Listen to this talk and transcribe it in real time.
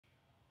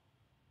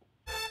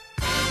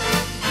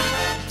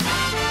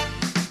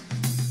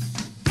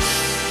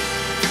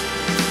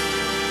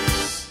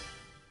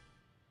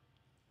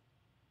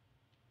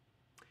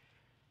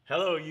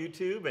Hello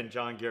YouTube and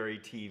John Garey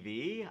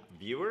TV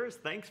viewers.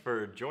 Thanks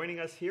for joining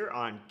us here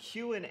on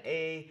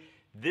Q&A.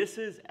 This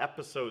is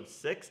episode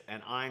 6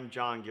 and I'm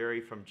John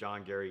Garey from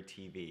John Garey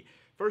TV.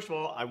 First of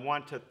all, I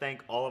want to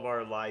thank all of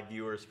our live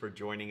viewers for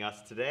joining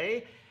us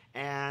today.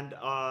 And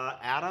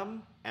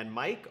Adam and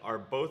Mike are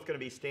both going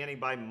to be standing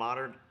by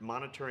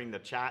monitoring the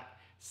chat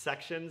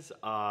sections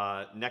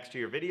next to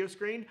your video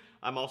screen.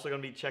 I'm also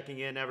going to be checking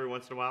in every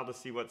once in a while to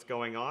see what's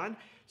going on.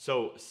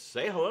 So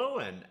say hello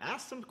and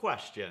ask some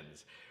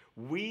questions.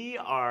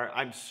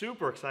 I'm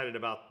super excited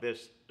about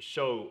this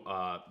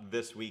show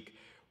this week.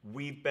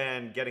 We've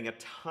been getting a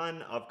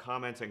ton of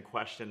comments and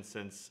questions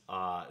since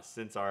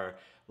our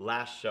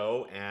last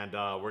show, and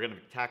we're going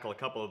to tackle a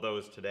couple of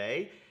those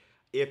today.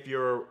 If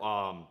you're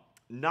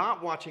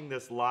not watching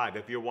this live,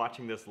 if you're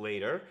watching this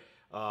later,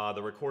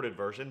 the recorded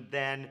version,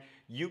 then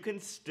you can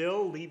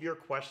still leave your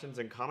questions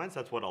and comments.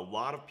 That's what a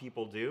lot of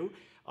people do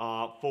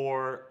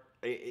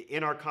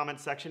in our comment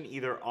section,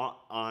 either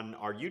on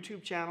our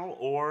YouTube channel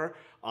or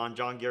on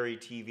John Garey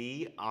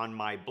TV on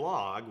my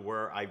blog,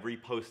 where I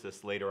repost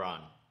this later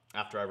on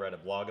after I write a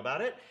blog about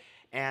it.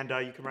 And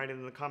you can write it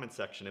in the comment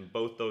section in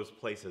both those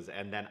places,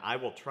 and then I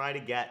will try to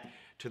get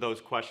to those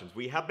questions.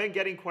 We have been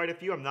getting quite a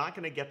few. I'm not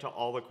going to get to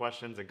all the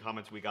questions and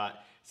comments we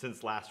got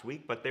since last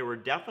week, but there were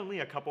definitely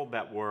a couple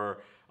that were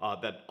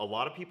that a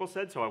lot of people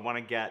said, so I want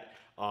to get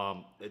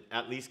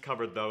at least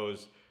cover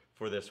those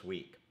for this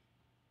week.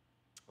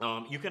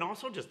 You can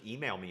also just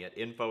email me at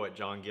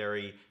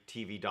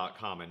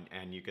info@johngareytv.com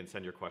and you can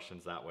send your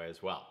questions that way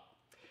as well.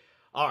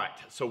 All right,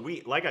 so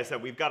like I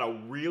said, we've got a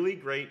really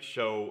great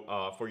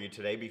show for you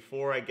today.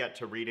 Before I get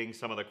to reading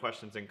some of the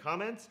questions and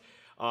comments,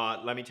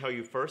 let me tell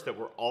you first that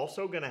we're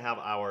also going to have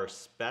our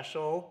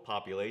special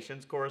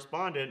populations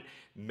correspondent,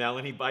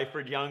 Melanie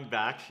Byford-Young,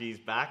 back. She's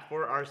back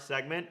for our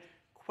segment,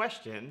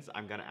 Questions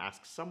I'm going to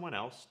Ask Someone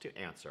Else to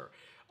Answer.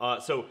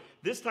 So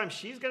this time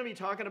she's going to be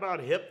talking about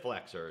hip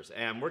flexors,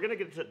 and we're going to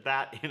get to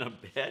that in a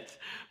bit,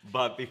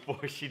 but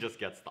before she just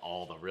gets to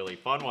all the really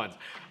fun ones.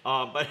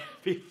 But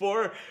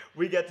before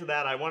we get to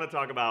that, I want to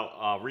talk about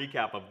a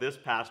recap of this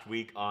past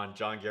week on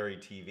John Garey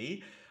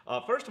TV.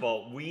 First of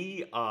all,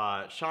 we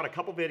shot a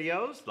couple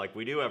videos like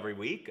we do every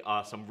week,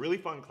 some really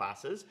fun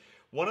classes.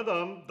 One of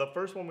them, the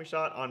first one we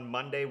shot on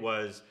Monday,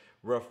 was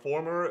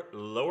Reformer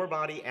Lower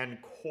Body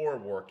and Core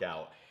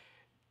Workout.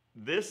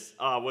 This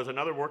was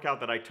another workout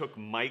that I took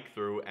Mike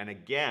through, and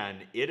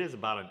again, it is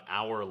about an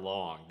hour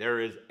long. There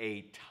is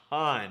a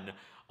ton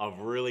of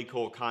really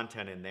cool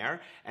content in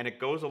there, and it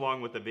goes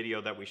along with the video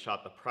that we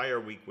shot the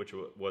prior week, which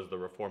was the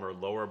Reformer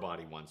Lower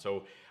Body one.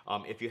 So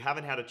if you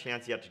haven't had a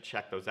chance yet to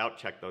check those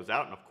out,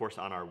 and of course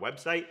on our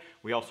website,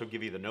 we also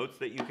give you the notes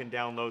that you can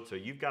download, so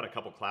you've got a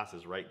couple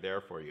classes right there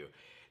for you.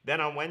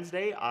 Then on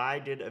Wednesday, I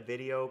did a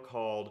video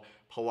called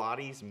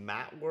Pilates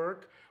Mat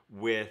Work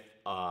with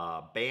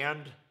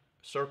band,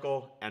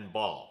 circle, and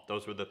ball.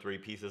 Those were the three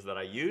pieces that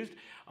I used.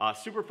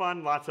 Super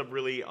fun, lots of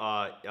really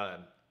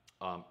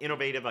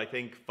innovative, I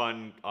think,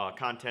 fun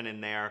content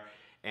in there.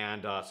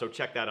 And so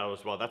check that out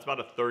as well. That's about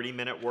a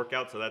 30-minute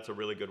workout, so that's a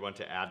really good one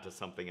to add to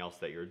something else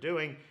that you're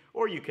doing.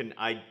 Or you can,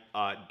 I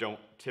don't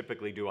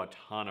typically do a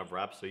ton of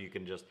reps, so you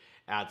can just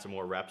add some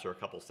more reps or a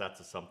couple sets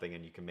of something,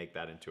 and you can make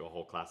that into a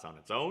whole class on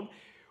its own.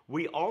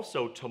 We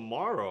also,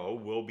 tomorrow,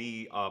 will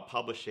be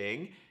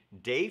publishing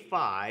Day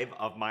 5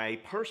 of my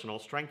personal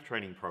strength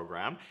training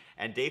program,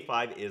 and Day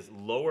 5 is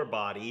lower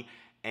body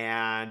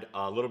and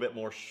a little bit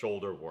more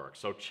shoulder work.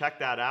 So check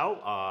that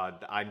out.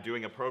 I'm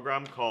doing a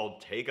program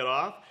called Take It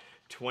Off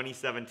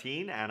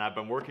 2017, and I've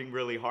been working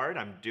really hard.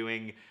 I'm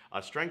doing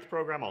a strength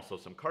program, also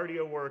some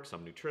cardio work,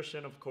 some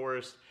nutrition, of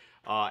course.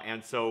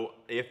 And so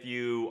if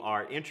you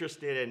are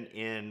interested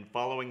in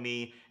following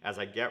me as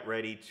I get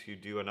ready to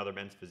do another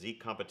men's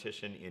physique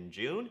competition in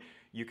June,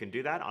 you can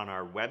do that on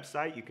our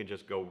website. You can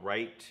just go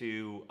right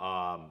to,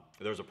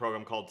 there's a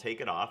program called Take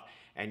It Off,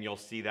 and you'll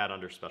see that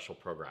under special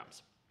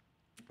programs.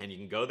 And you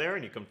can go there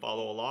and you can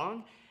follow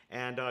along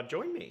and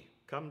join me.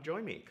 Come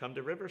join me. Come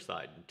to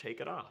Riverside and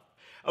take it off.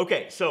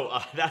 Okay, so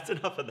that's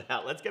enough of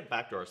that. Let's get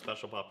back to our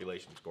special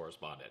populations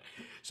correspondent.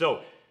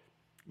 So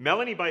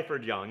Melanie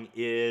Byford-Young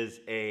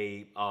is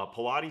a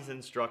Pilates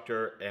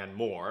instructor and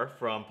more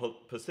from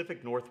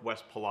Pacific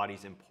Northwest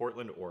Pilates in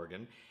Portland,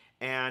 Oregon.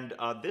 And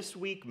this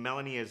week,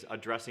 Melanie is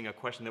addressing a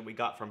question that we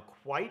got from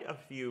quite a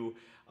few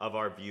of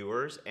our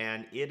viewers,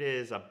 and it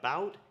is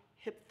about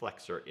hip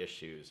flexor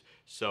issues.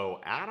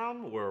 So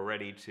Adam, we're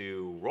ready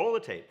to roll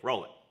the tape.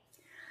 Roll it.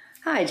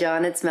 Hi,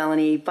 John. It's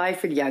Melanie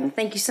Byford-Young.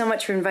 Thank you so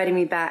much for inviting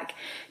me back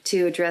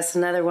to address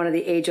another one of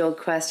the age-old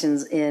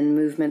questions in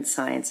movement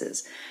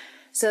sciences.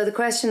 So the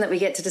question that we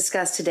get to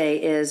discuss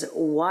today is,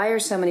 why are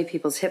so many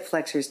people's hip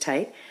flexors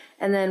tight?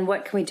 And then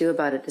what can we do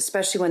about it,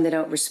 especially when they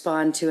don't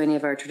respond to any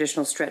of our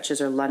traditional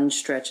stretches or lunge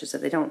stretches,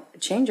 that they don't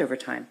change over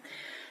time?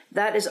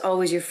 That is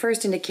always your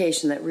first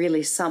indication that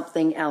really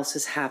something else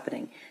is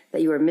happening,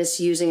 that you are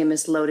misusing and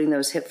misloading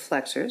those hip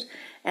flexors,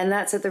 and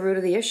that's at the root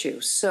of the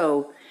issue.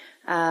 So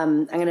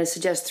I'm going to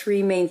suggest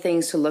three main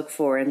things to look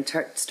for and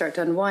start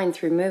to unwind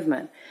through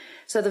movement.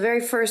 So the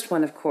very first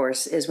one, of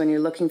course, is when you're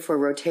looking for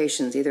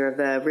rotations, either of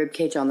the rib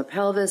cage on the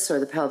pelvis or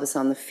the pelvis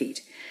on the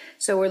feet.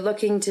 So we're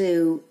looking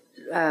to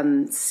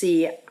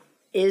see,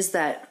 is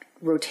that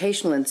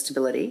rotational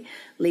instability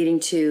leading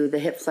to the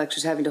hip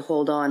flexors having to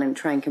hold on and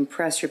try and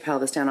compress your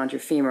pelvis down onto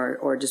your femur,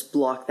 or just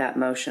block that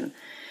motion.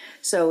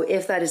 So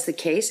if that is the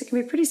case, it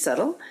can be pretty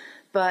subtle,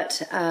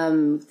 but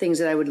things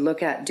that I would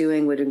look at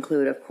doing would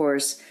include, of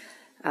course,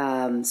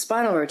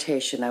 spinal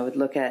rotation. I would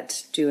look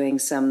at doing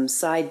some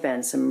side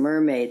bends, some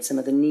mermaid, some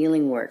of the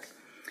kneeling work,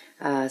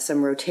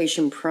 some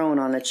rotation prone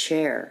on a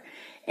chair,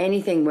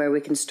 anything where we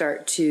can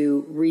start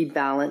to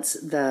rebalance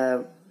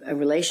the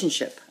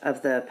relationship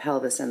of the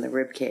pelvis and the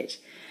rib cage.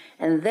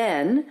 And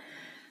then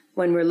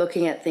when we're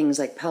looking at things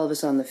like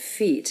pelvis on the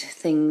feet,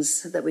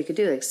 things that we could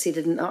do, like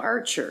seated in an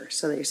archer,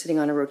 so that you're sitting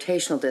on a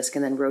rotational disc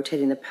and then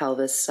rotating the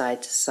pelvis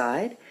side to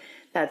side.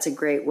 That's a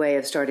great way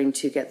of starting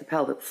to get the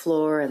pelvic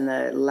floor and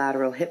the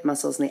lateral hip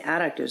muscles and the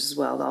adductors as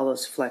well, all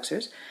those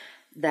flexors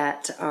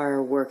that are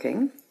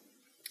working,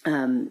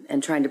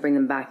 and trying to bring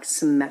them back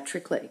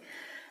symmetrically.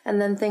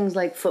 And then things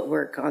like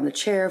footwork on the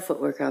chair,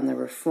 footwork on the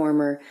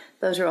reformer,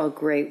 those are all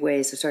great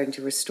ways of starting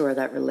to restore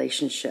that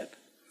relationship.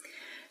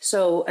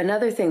 So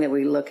another thing that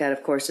we look at,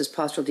 of course, is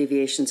postural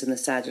deviations in the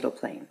sagittal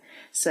plane.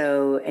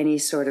 So any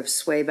sort of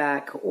sway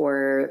back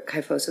or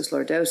kyphosis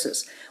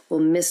lordosis will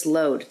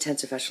misload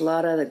tensor fasciae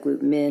lata, the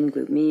glute min,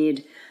 glute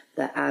med,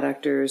 the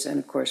adductors, and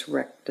of course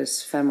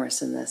rectus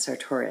femoris and the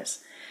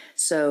sartorius.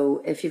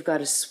 So if you've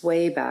got a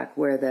sway back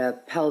where the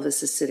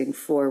pelvis is sitting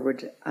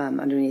forward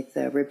underneath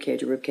the rib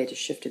cage, or rib cage is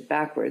shifted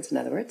backwards, in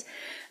other words,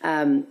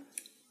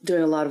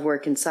 doing a lot of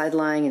work in side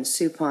lying and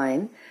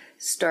supine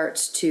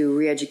starts to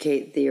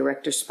re-educate the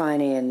erector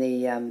spinae and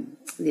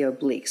the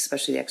obliques,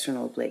 especially the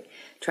external oblique,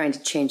 trying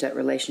to change that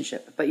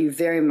relationship. But you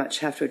very much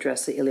have to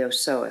address the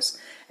iliopsoas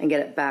and get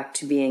it back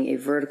to being a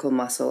vertical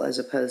muscle as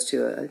opposed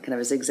to a kind of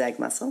a zigzag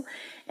muscle.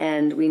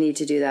 And we need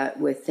to do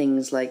that with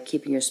things like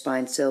keeping your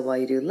spine still while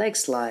you do leg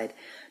slide,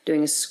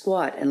 doing a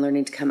squat and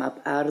learning to come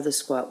up out of the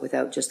squat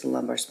without just the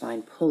lumbar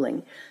spine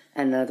pulling,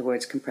 and in other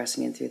words,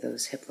 compressing in through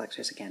those hip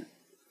flexors again.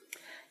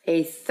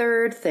 A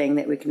third thing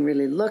that we can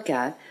really look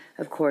at,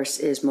 of course,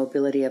 is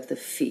mobility of the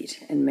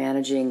feet and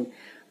managing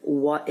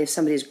what if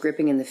somebody is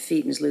gripping in the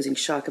feet and is losing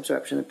shock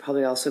absorption, they're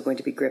probably also going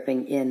to be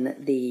gripping in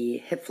the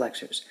hip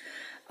flexors.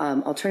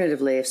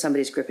 Alternatively, if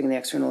somebody's gripping the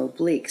external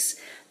obliques,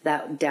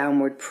 that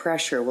downward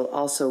pressure will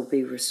also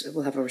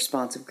will have a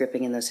response of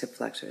gripping in those hip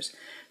flexors.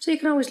 So you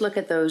can always look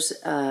at those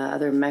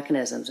other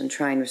mechanisms and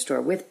try and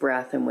restore with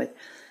breath and with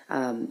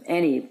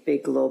any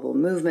big global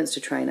movements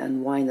to try and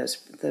unwind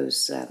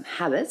those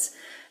habits,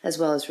 as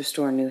well as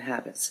restore new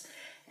habits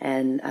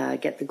and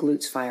get the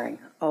glutes firing.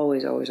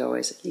 Always, always,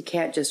 always. You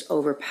can't just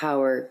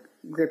overpower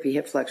grippy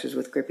hip flexors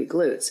with grippy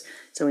glutes.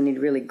 So we need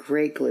really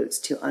great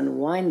glutes to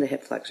unwind the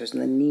hip flexors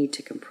and the need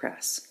to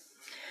compress.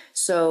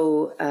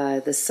 So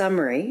the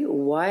summary,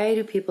 why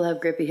do people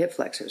have grippy hip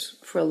flexors?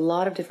 For a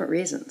lot of different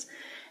reasons.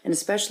 And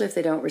especially if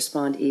they don't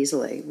respond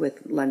easily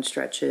with lunge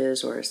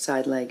stretches or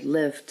side leg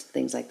lift,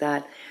 things like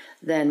that,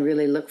 then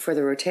really look for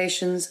the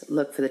rotations,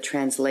 look for the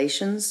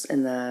translations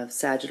in the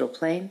sagittal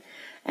plane,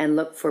 and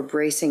look for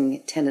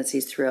bracing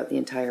tendencies throughout the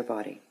entire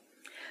body.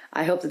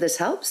 I hope that this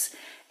helps,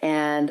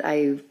 and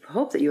I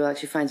hope that you will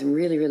actually find some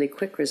really, really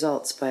quick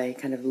results by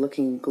kind of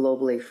looking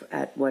globally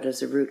at what is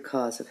the root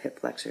cause of hip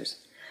flexors.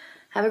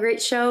 Have a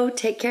great show.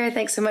 Take care.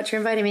 Thanks so much for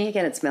inviting me.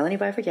 Again, it's Melanie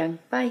Byford-Young.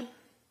 Bye.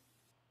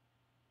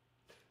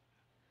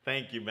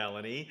 Thank you,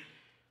 Melanie.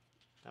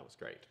 That was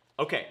great.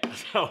 Okay,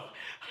 so all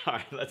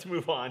right, let's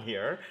move on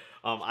here.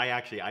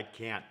 I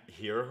can't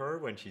hear her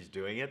when she's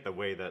doing it the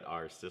way that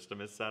our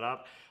system is set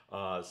up.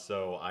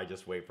 So I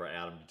just wait for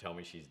Adam to tell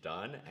me she's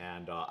done,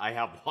 and I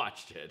have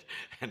watched it,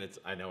 and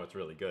I know it's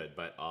really good,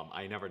 but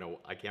I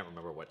can't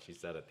remember what she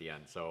said at the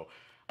end. So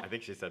I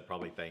think she said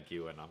probably thank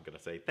you, and I'm going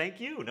to say thank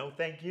you, no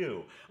thank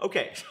you.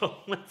 Okay, so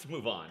let's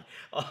move on.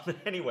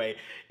 Anyway,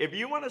 if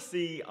you want to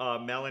see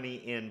Melanie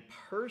in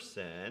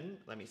person,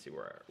 let me see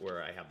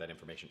where I have that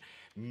information.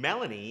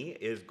 Melanie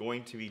is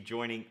going to be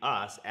joining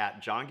us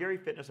at John Garey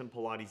Fitness and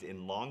Pilates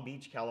in Long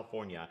Beach,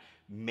 California,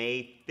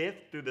 May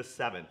 5th through the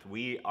 7th.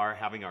 We are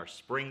having our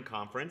spring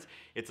conference.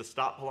 It's a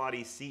STOTT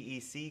Pilates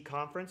CEC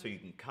conference, so you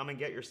can come and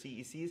get your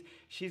CECs.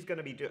 She's going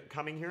to be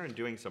coming here and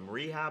doing some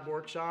rehab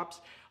workshops,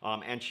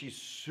 and she's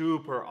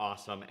super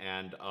awesome,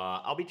 and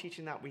I'll be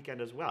teaching that weekend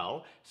as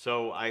well,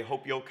 so I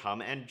hope you'll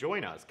come and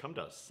join us. Come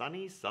to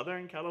sunny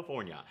Southern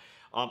California.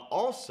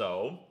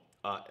 Also,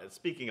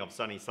 speaking of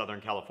sunny Southern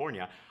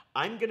California,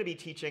 I'm going to be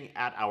teaching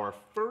at our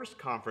first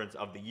conference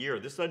of the year.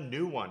 This is a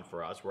new one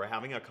for us. We're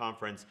having a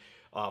conference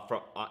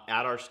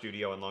at our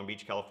studio in Long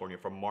Beach, California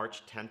from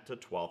March 10th to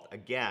 12th.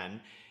 Again,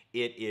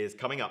 it is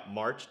coming up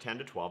March 10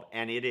 to 12,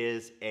 and it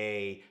is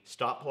a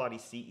STOTT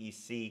Pilates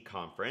CEC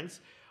conference.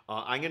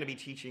 I'm going to be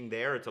teaching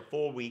there. It's a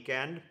full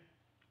weekend.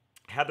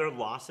 Heather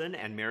Lawson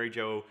and Mary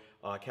Jo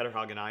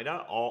Ketterhag and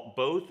Ida,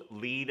 both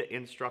lead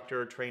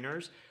instructor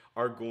trainers,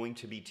 are going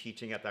to be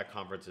teaching at that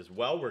conference as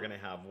well. We're going to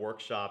have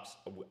workshops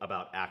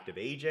about active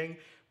aging.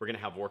 We're going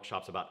to have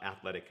workshops about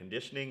athletic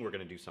conditioning. We're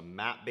going to do some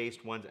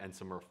mat-based ones and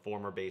some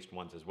reformer-based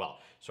ones as well.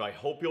 So I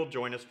hope you'll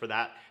join us for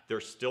that.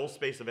 There's still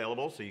space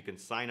available, so you can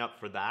sign up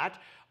for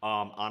that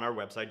on our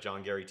website,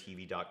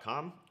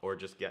 johngareytv.com, or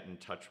just get in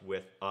touch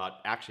with,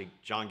 actually,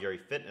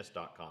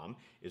 johngareyfitness.com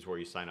is where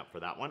you sign up for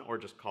that one, or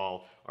just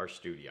call our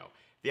studio.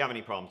 If you have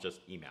any problems,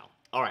 just email.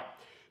 All right,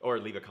 or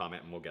leave a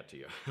comment and we'll get to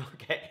you.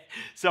 Okay,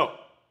 so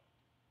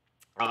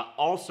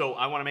also,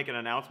 I want to make an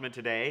announcement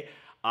today.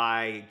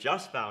 I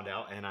just found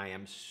out, and I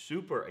am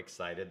super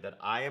excited, that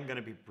I am going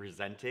to be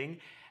presenting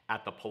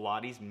at the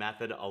Pilates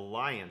Method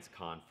Alliance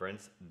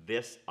Conference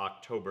this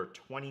October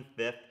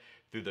 25th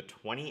through the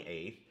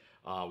 28th.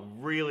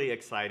 Really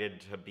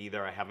excited to be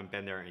there. I haven't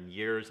been there in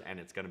years, and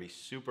it's going to be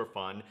super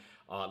fun.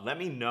 Let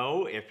me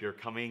know if you're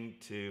coming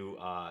to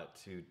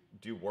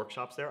do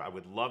workshops there. I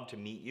would love to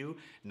meet you.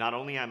 Not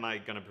only am I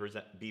going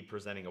to be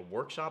presenting a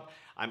workshop,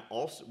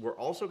 we're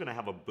also going to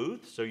have a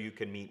booth so you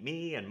can meet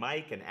me and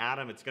Mike and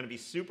Adam. It's going to be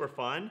super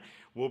fun.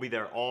 We'll be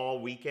there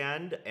all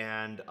weekend,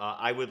 and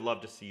I would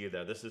love to see you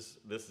there. This is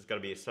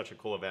going to be such a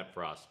cool event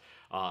for us.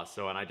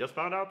 And I just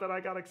found out that I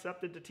got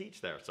accepted to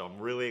teach there, so I'm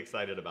really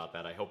excited about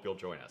that. I hope you'll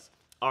join us.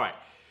 All right,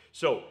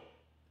 so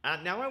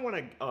now I want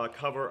to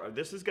cover,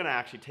 this is going to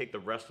actually take the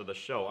rest of the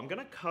show. I'm going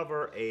to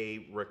cover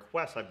a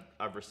request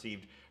I've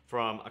received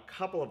from a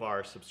couple of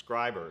our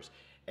subscribers,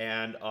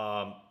 and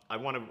I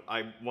want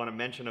to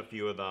mention a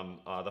few of them.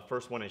 The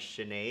first one is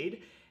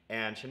Sinead,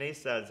 and Sinead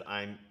says,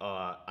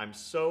 I'm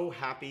so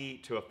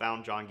happy to have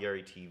found John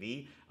Garey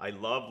TV. I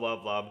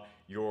love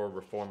your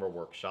reformer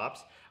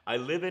workshops. I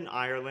live in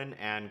Ireland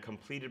and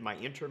completed my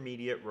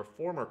intermediate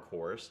reformer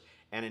course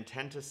and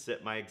intend to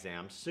sit my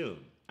exam soon.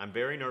 I'm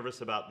very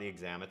nervous about the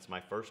exam. It's my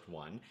first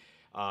one.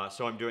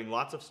 So I'm doing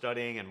lots of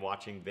studying and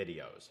watching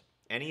videos.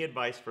 Any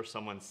advice for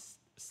someone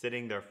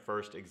sitting their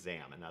first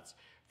exam? And that's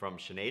from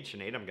Sinead.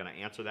 Sinead, I'm going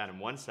to answer that in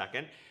 1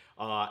 second.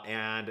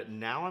 And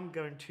now I'm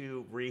going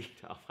to read,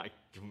 I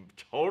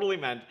totally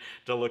meant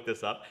to look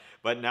this up,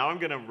 but now I'm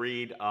going to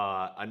read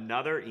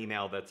another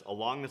email that's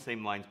along the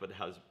same lines but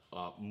has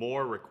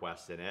more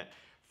requests in it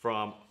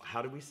from,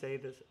 how do we say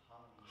this?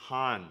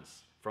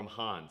 Hans. From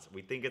Hans.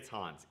 We think it's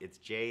Hans. It's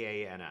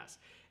J-A-N-S.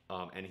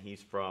 And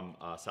he's from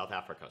South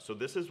Africa. So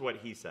this is what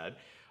he said.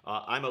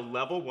 I'm a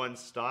level 1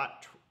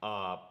 STOTT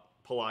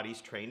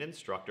Pilates trained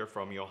instructor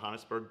from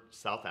Johannesburg,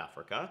 South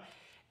Africa.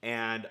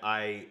 And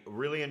I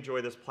really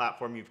enjoy this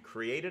platform you've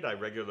created. I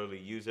regularly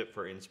use it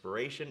for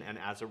inspiration and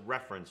as a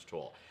reference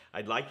tool.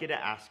 I'd like to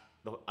ask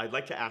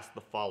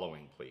the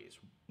following, please.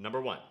 Number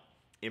 1,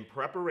 in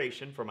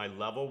preparation for my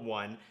level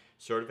 1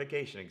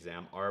 certification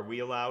exam, are we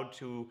allowed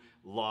to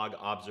log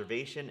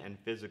observation and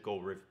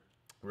physical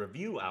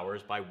review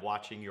hours by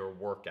watching your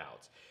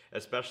workouts,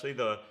 especially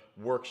the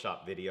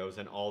workshop videos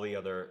and all the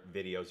other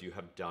videos you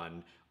have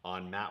done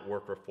on mat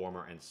work,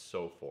 reformer, and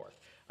so forth?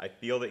 I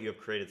feel that you have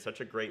created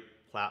such a great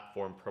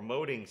platform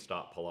promoting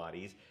STOTT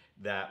Pilates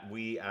that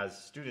we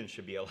as students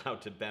should be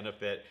allowed to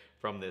benefit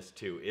from this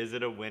too. Is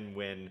it a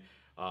win-win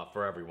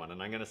for everyone?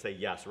 And I'm going to say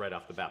yes right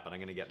off the bat, but I'm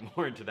going to get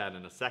more into that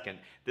in a second.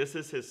 This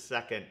is his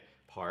second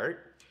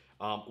part.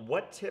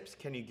 What tips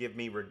can you give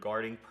me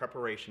regarding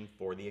preparation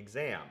for the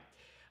exam?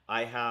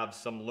 I have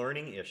some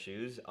learning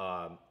issues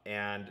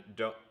and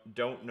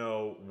don't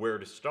know where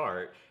to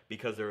start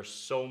because there's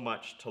so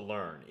much to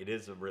learn. It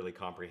is a really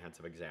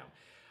comprehensive exam.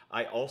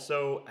 I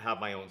also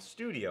have my own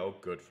studio,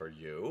 good for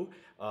you,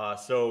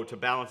 so to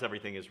balance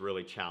everything is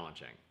really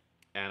challenging.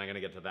 And I'm going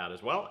to get to that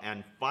as well.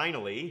 And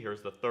finally,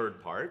 here's the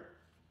third part.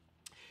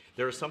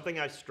 There is something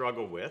I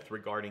struggle with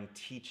regarding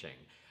teaching.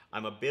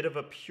 I'm a bit of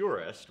a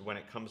purist when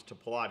it comes to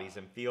Pilates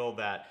and feel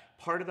that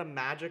part of the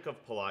magic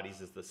of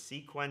Pilates is the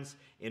sequence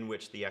in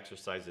which the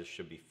exercises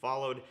should be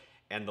followed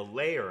and the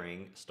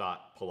layering STOTT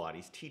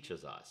Pilates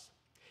teaches us.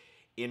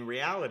 In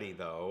reality,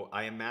 though,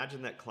 I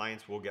imagine that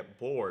clients will get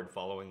bored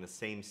following the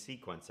same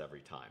sequence every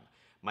time.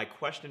 My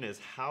question is,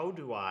 how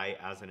do I,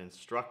 as an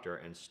instructor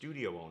and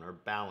studio owner,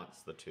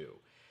 balance the two?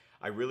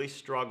 I really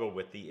struggle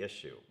with the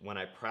issue. When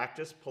I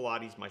practice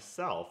Pilates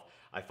myself,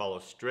 I follow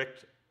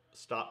strict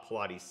STOTT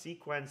Pilates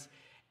sequence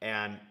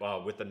and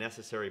with the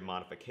necessary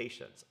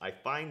modifications. I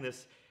find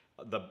this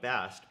the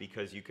best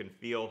because you can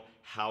feel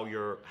how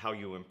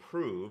you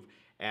improve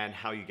and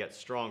how you get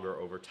stronger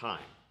over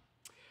time.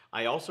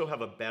 I also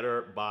have a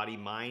better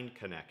body-mind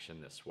connection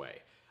this way.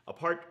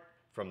 Apart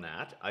from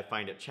that, I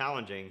find it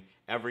challenging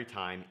every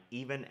time,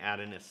 even at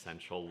an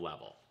essential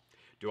level.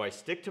 Do I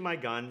stick to my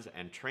guns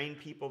and train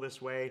people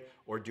this way,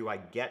 or do I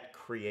get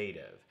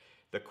creative?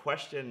 The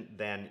question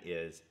then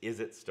is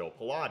it still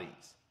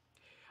Pilates?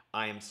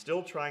 I am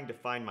still trying to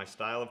find my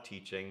style of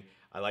teaching.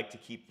 I like to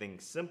keep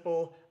things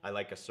simple, I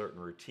like a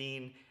certain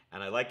routine,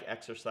 and I like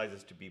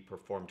exercises to be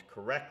performed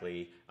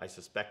correctly. I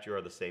suspect you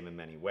are the same in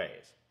many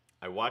ways.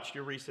 I watched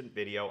your recent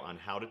video on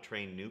how to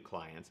train new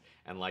clients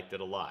and liked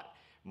it a lot.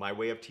 My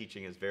way of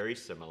teaching is very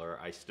similar.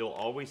 I still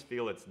always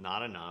feel it's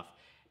not enough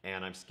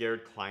and I'm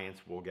scared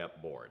clients will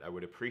get bored. I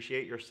would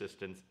appreciate your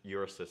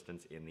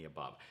assistance in the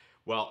above.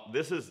 Well,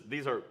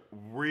 these are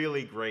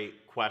really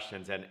great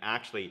questions, and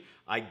actually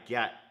I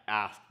get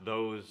asked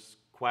those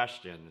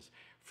questions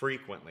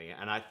frequently,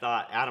 and I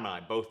thought, Adam and I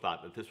both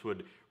thought that this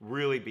would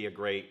really be a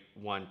great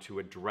one to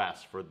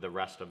address for the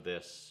rest of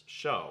this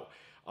show.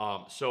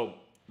 So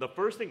the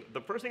first thing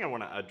I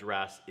want to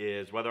address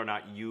is whether or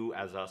not you,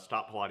 as a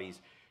STOTT Pilates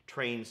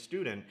trained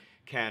student,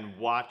 can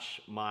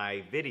watch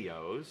my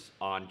videos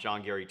on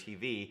John Garey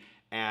TV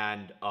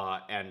and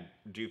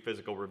do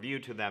physical review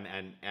to them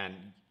and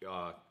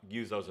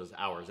use those as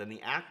hours. And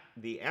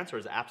the answer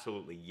is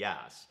absolutely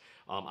yes.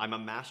 I'm a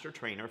master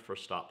trainer for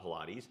STOTT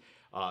Pilates,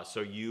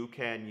 so you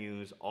can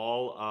use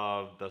all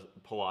of the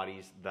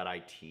Pilates that I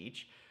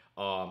teach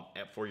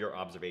for your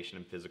observation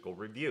and physical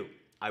review.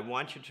 I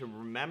want you to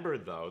remember,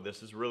 though,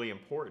 this is really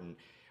important,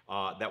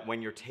 that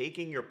when you're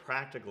taking your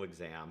practical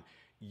exam,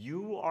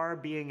 you are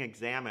being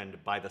examined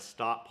by the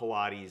STOTT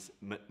Pilates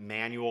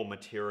manual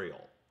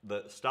material.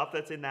 The stuff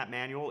that's in that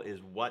manual is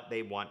what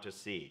they want to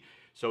see.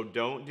 So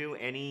don't do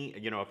any,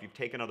 if you've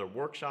taken other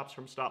workshops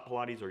from STOTT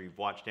Pilates or you've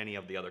watched any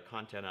of the other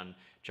content on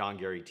John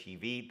Garey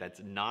TV that's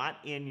not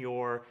in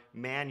your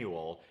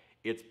manual,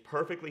 it's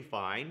perfectly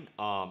fine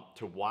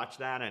to watch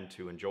that and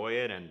to enjoy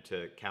it and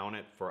to count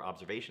it for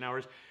observation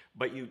hours,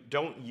 but you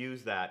don't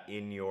use that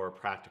in your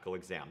practical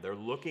exam. They're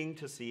looking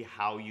to see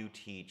how you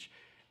teach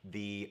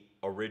the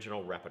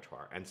original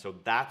repertoire, and so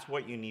that's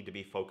what you need to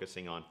be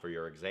focusing on for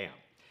your exam.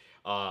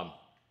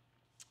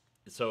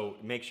 So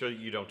make sure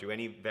you don't do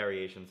any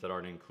variations that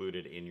aren't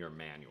included in your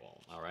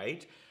manual, all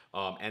right?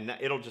 And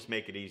it'll just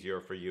make it easier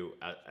for you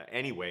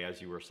anyway,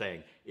 as you were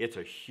saying. It's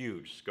a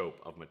huge scope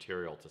of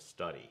material to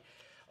study.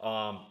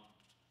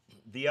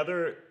 The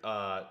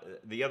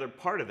other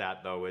part of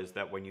that, though, is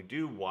that when you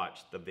do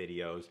watch the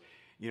videos,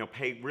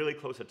 pay really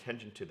close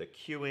attention to the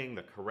cueing,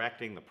 the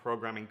correcting, the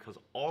programming, because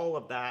all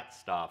of that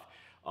stuff,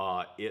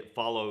 it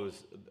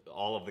follows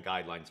all of the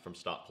guidelines from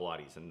STOTT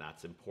Pilates, and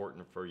that's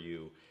important for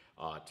you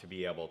to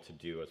be able to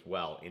do as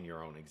well in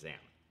your own exam.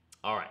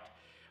 All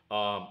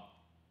right.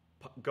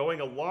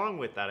 Going along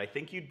with that, I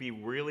think you'd be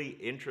really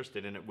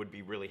interested, and it would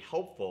be really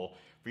helpful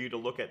for you to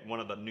look at one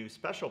of the new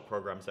special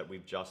programs that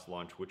we've just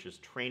launched, which is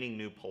training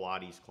new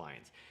Pilates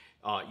clients.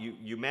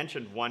 You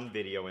mentioned one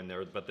video in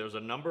there, but there's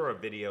a number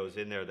of videos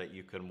in there that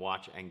you can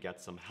watch and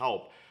get some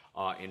help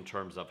in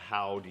terms of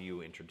how do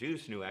you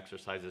introduce new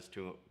exercises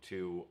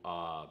to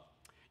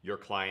your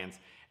clients,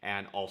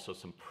 and also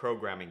some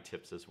programming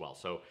tips as well.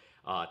 So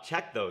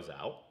check those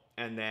out.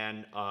 And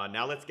then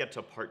now let's get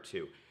to part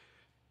two.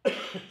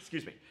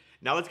 Excuse me.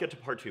 Now let's get to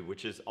part two,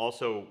 which is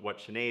also what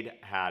Sinead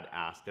had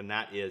asked, and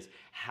that is,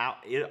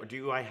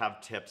 do I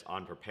have tips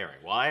on preparing?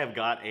 Well, I have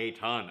got a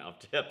ton of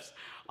tips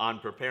on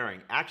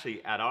preparing.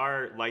 Actually, at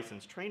our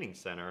licensed training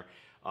center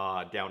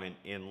down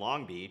in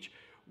Long Beach,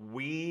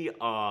 we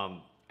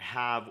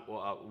have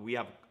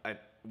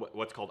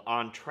what's called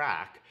On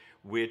Track,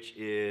 which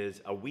is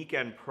a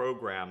weekend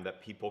program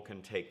that people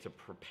can take to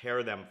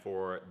prepare them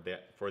for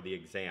the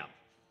exam.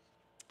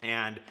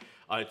 And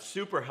it's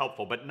super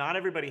helpful, but not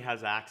everybody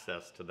has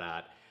access to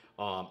that.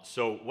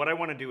 So what I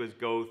want to do is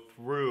go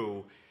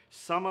through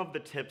some of the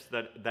tips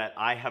that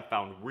I have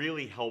found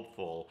really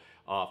helpful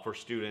for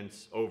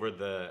students over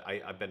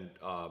I've been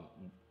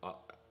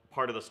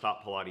part of the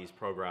STOTT Pilates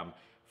program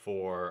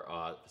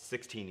for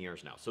 16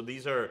 years now. So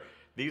these are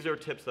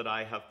tips that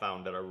I have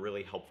found that are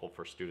really helpful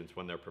for students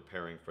when they're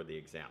preparing for the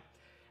exam.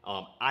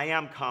 I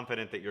am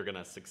confident that you're going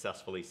to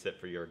successfully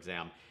sit for your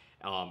exam.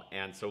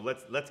 And so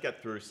let's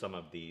get through some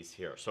of these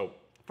here. So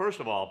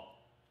first of all,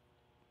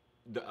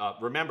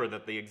 remember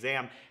that the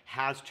exam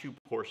has two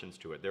portions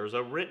to it. There's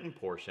a written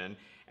portion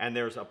and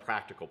there's a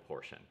practical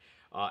portion.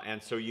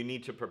 And so you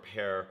need to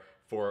prepare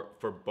for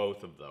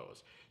both of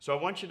those. So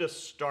I want you to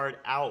start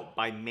out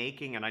by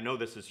making, and I know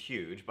this is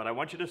huge, but I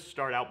want you to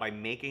start out by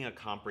making a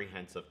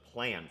comprehensive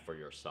plan for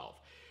yourself.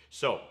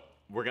 So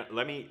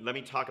let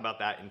me talk about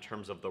that in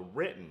terms of the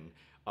written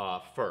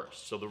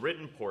first. So the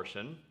written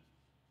portion,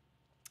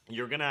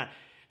 you're going to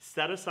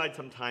set aside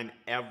some time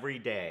every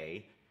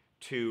day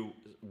to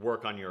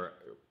work on your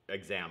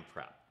exam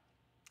prep.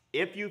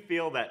 If you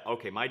feel that,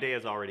 okay, my day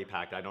is already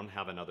packed, I don't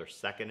have another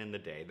second in the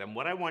day, then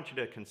what I want you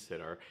to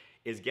consider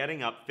is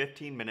getting up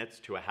 15 minutes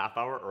to a half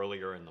hour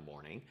earlier in the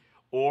morning,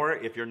 or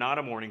if you're not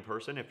a morning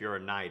person, if you're a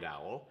night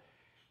owl,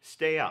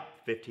 stay up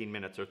 15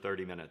 minutes or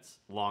 30 minutes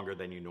longer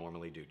than you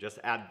normally do. Just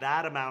add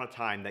that amount of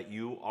time that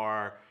you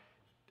are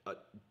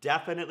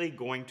definitely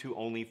going to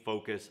only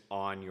focus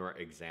on your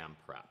exam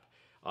prep.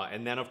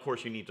 And then, of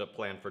course, you need to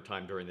plan for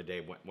time during the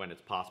day when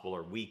it's possible,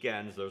 or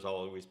weekends, there's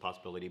always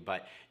possibility.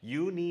 But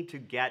you need to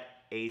get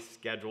a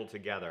schedule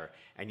together,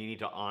 and you need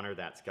to honor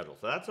that schedule.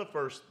 So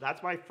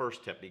that's my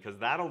first tip, because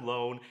that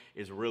alone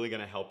is really going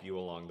to help you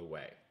along the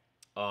way.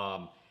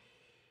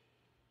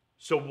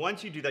 So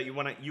once you do that, you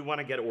want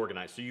to get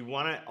organized. So you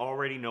want to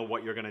already know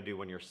what you're going to do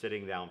when you're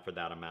sitting down for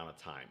that amount of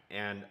time.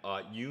 And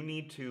you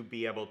need to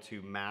be able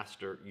to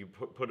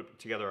put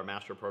together a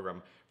master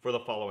program for the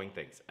following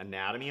things: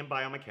 anatomy and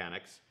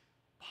biomechanics,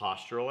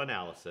 postural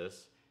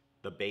analysis,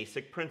 the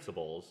basic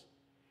principles,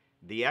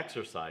 the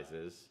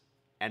exercises,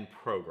 and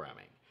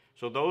programming.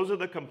 So those are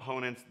the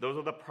components, those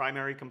are the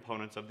primary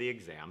components of the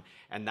exam,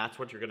 and that's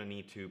what you're going to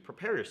need to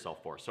prepare yourself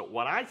for. So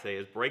what I say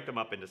is break them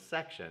up into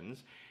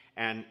sections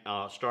and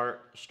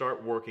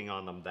start working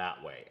on them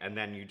that way. And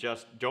then you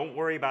just don't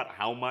worry about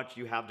how much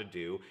you have to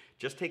do.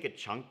 Just take it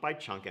chunk by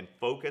chunk and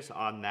focus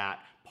on that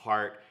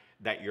part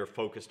that you're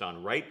focused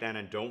on right then,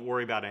 and don't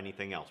worry about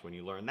anything else. When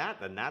you learn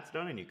that, then that's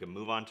done and you can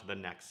move on to the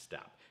next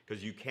step,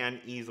 because you can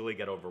easily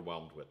get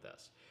overwhelmed with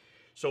this.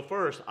 So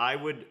first, I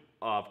would,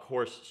 of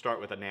course, start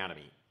with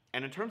anatomy.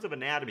 And in terms of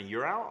anatomy,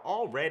 you're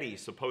already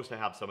supposed to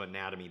have some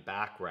anatomy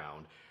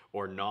background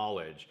or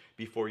knowledge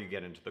before you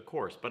get into the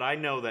course. But I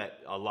know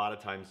that a lot of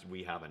times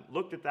we haven't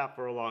looked at that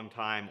for a long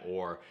time,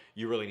 or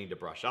you really need to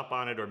brush up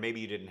on it, or maybe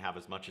you didn't have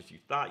as much as you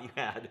thought you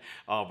had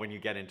when you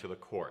get into the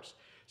course.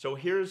 So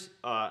here's,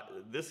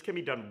 this can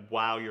be done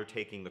while you're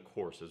taking the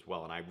course as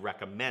well, and I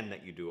recommend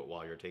that you do it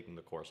while you're taking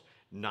the course,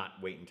 not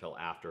wait until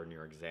after in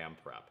your exam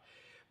prep.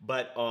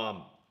 But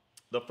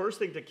the first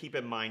thing to keep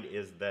in mind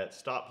is that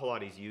STOTT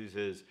Pilates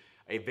uses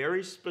a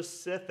very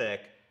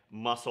specific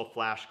muscle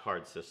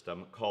flashcard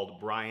system called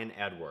Brian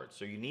Edwards.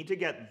 So you need to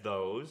get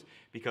those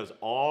because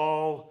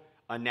all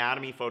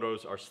anatomy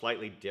photos are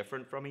slightly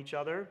different from each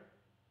other.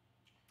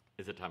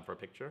 Is it time for a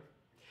picture?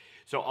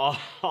 So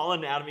all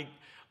anatomy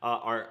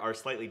are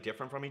slightly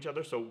different from each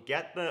other. So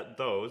get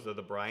those are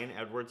the Brian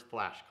Edwards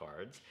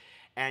flashcards.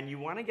 And you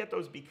want to get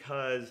those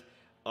because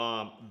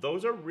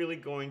those are really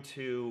going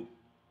to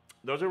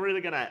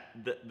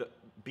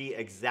be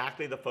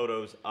exactly the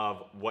photos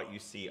of what you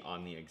see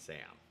on the exam,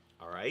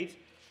 all right?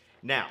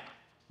 Now,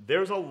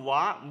 there's a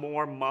lot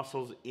more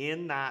muscles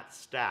in that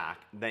stack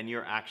than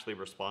you're actually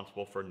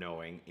responsible for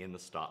knowing in the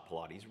STOTT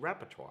Pilates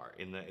repertoire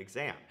in the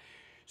exam.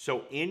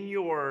 So in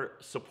your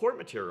support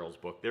materials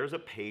book, there's a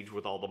page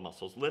with all the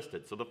muscles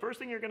listed. So the first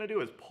thing you're gonna do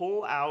is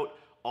pull out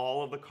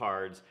all of the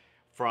cards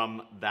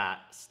from that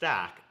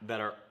stack that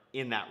are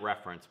in that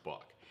reference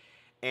book.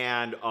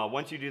 And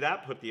once you do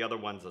that, put the other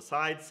ones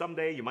aside.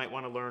 Someday you might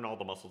want to learn all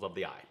the muscles of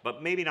the eye,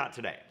 but maybe not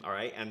today, all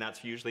right? And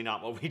that's usually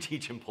not what we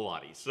teach in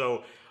Pilates.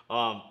 So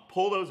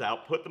pull those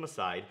out, put them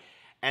aside,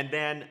 and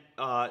then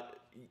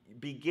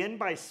begin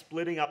by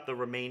splitting up the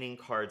remaining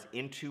cards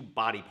into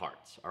body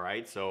parts, all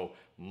right? So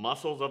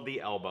muscles of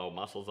the elbow,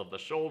 muscles of the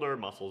shoulder,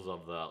 muscles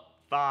of the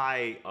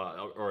thigh,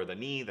 or the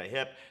knee, the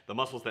hip, the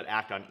muscles that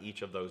act on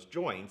each of those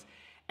joints,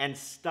 and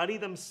study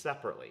them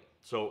separately.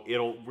 So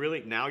it'll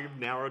really, now you've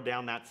narrowed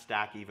down that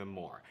stack even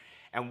more.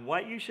 And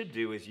what you should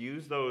do is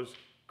use those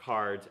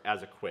cards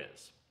as a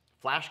quiz.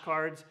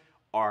 Flashcards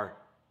are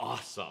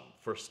awesome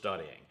for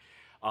studying.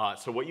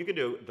 So what you can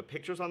do, the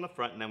picture's on the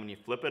front, and then when you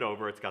flip it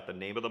over, it's got the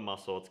name of the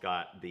muscle, it's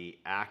got the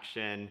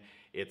action,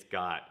 it's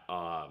got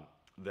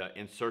the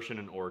insertion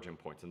and origin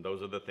points, and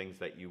those are the things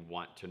that you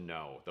want to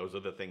know. Those are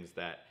the things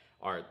that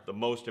are the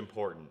most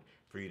important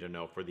for you to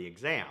know for the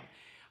exam.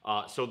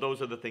 So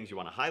those are the things you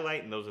want to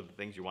highlight, and those are the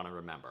things you want to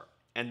remember.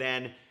 And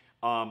then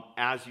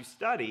as you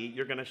study,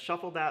 you're going to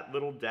shuffle that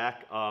little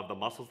deck of the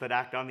muscles that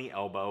act on the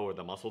elbow or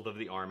the muscles of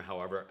the arm,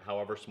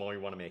 however small you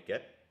want to make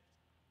it.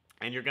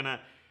 And you're going to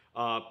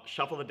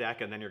shuffle the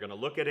deck, and then you're going to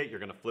look at it, you're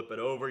going to flip it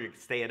over, you can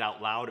say it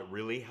out loud. It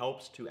really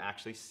helps to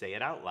actually say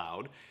it out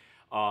loud.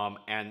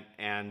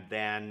 And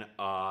then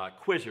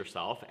quiz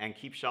yourself and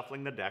keep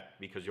shuffling the deck,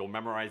 because you'll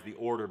memorize the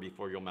order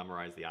before you'll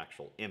memorize the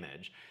actual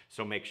image.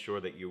 So make sure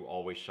that you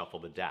always shuffle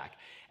the deck.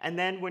 And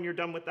then when you're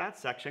done with that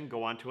section,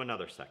 go on to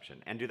another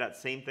section and do that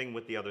same thing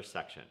with the other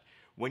section.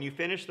 When you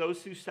finish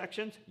those two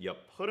sections, you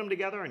put them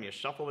together and you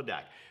shuffle the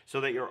deck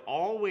so that you're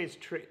always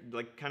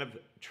kind of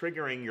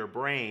triggering your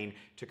brain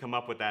to come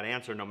up with that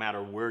answer no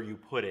matter where you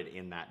put it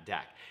in that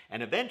deck.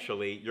 And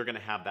eventually, you're going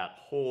to have that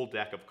whole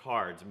deck of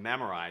cards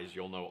memorized.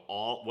 You'll know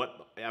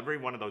what every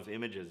one of those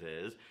images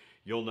is.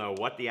 You'll know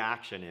what the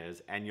action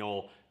is, and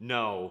you'll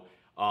know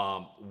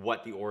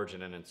what the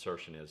origin and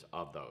insertion is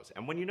of those.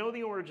 And when you know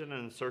the origin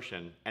and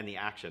insertion and the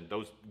action,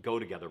 those go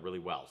together really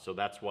well. So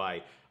that's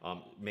why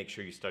make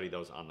sure you study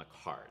those on the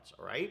cards,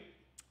 all right?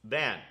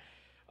 Then,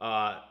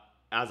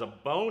 as a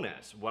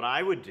bonus, what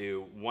I would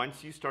do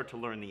once you start to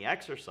learn the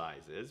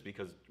exercises,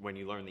 because when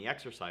you learn the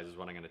exercises,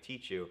 what I'm going to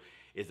teach you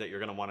is that you're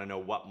going to want to know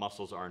what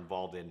muscles are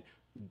involved in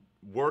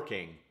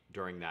working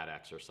during that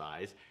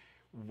exercise.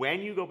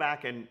 When you go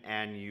back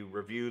and you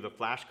review the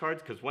flashcards,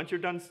 because once you're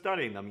done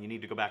studying them, you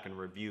need to go back and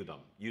review them.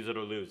 Use it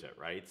or lose it,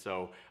 right?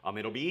 So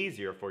it'll be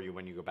easier for you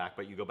when you go back,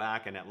 but you go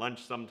back and at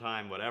lunch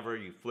sometime, whatever,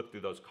 you flip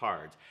through those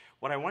cards.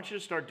 What I want you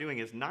to start doing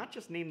is not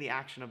just name the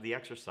action of the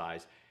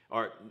exercise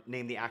or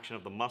name the action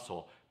of the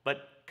muscle,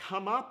 but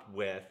come up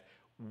with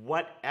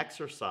what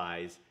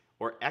exercise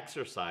or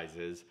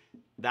exercises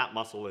that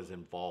muscle is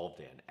involved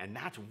in. And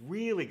that's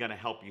really going to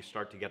help you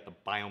start to get the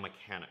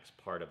biomechanics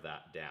part of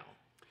that down.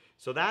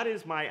 So that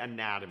is my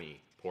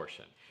anatomy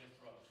portion.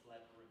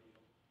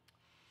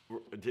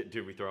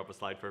 Did we throw up a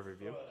slide for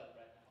review? Throw it up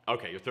right now.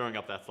 Okay, you're throwing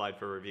up that slide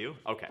for review?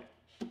 Okay.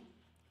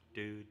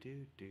 Do.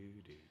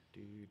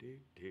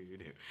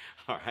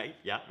 All right,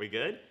 yeah, we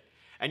good?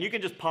 And you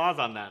can just pause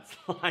on that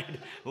slide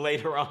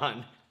later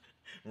on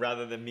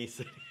rather than me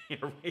sitting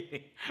here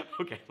waiting.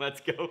 Okay,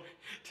 let's go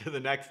to the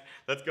next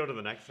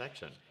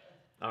section.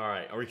 All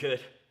right, are we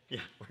good? Yeah,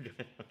 we're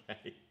good.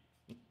 Okay.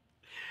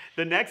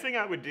 The next thing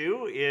I would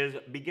do is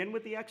begin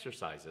with the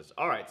exercises.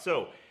 All right,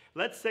 so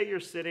let's say you're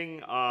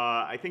sitting,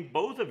 I think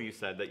both of you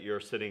said that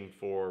you're sitting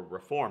for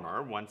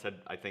reformer. One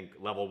said, I think,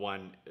 level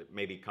 1,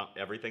 maybe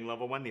everything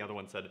level 1. The other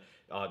one said,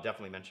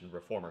 definitely mentioned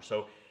reformer.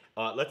 So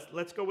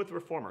let's go with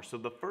reformer. So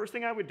the first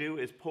thing I would do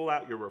is pull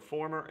out your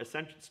reformer,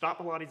 STOTT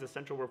Pilates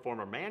Essential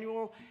Reformer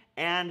Manual,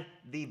 and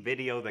the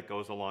video that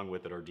goes along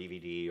with it, or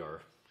DVD,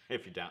 or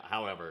if you don't,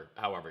 however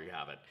you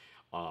have it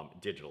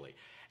digitally.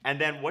 And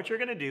then what you're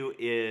going to do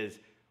is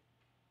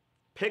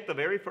pick the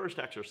very first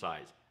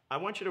exercise. I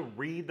want you to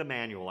read the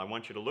manual. I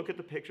want you to look at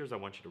the pictures. I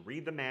want you to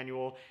read the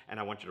manual, and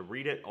I want you to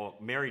read it. Oh,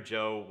 Mary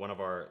Jo, one of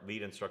our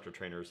lead instructor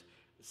trainers,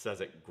 says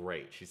it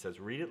great. She says,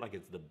 read it like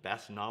it's the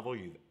best novel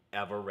you've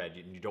ever read,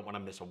 and you don't want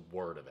to miss a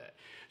word of it.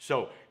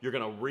 So you're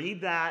going to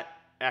read that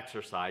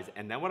exercise,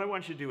 and then what I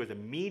want you to do is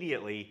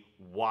immediately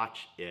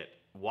watch it.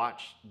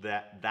 Watch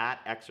that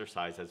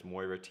exercise as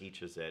Moira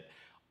teaches it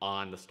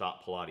on the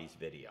STOTT Pilates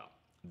video.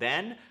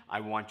 Then I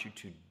want you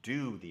to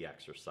do the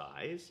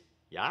exercise,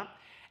 yeah?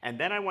 And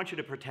then I want you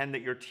to pretend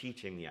that you're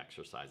teaching the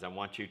exercise. I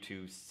want you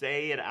to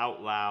say it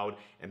out loud.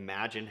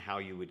 Imagine how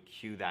you would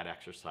cue that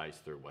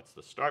exercise through. What's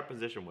the start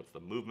position? What's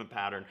the movement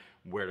pattern?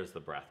 Where does the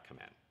breath come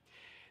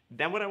in?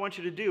 Then what I want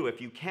you to do,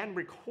 if you can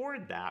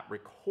record that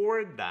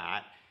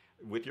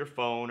with your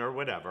phone or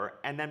whatever,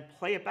 and then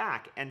play it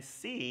back and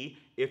see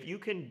if you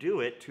can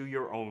do it to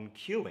your own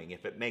cueing,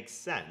 if it makes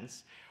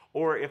sense,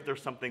 or if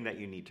there's something that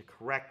you need to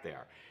correct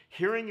there.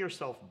 Hearing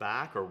yourself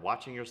back or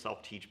watching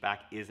yourself teach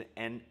back is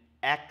an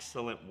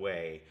excellent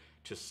way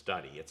to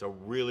study. It's a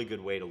really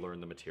good way to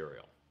learn the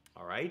material,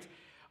 all right?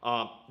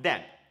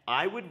 Then,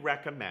 I would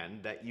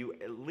recommend that you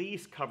at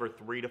least cover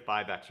 3 to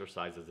 5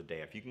 exercises a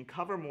day. If you can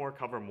cover more,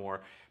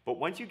 but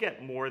once you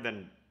get more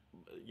than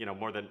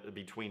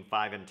between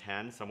 5 and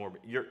 10, somewhere,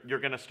 you're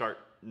gonna start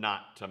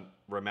not to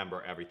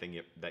remember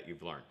everything that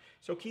you've learned.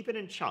 So keep it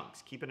in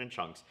chunks,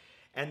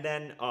 and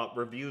then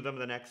review them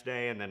the next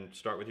day, and then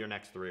start with your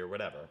next 3 or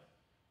whatever.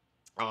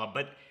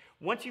 But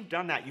once you've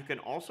done that, you can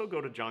also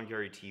go to John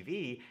Garey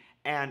TV,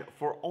 and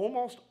for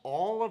almost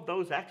all of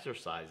those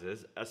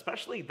exercises,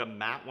 especially the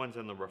mat ones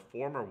and the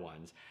reformer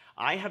ones,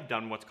 I have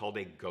done what's called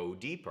a Go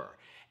Deeper.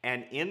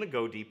 And in the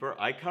Go Deeper,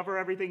 I cover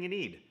everything you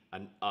need.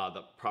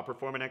 The proper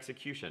form and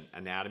execution,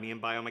 anatomy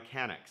and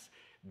biomechanics.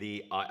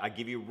 I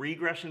give you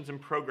regressions and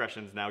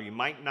progressions. Now, you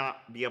might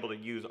not be able to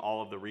use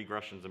all of the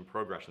regressions and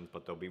progressions,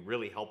 but they'll be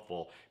really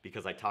helpful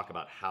because I talk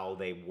about how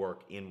they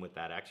work in with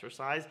that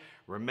exercise.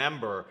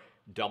 Remember,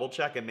 double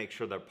check and make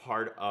sure they're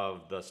part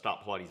of the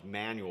STOTT Pilates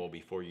manual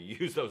before you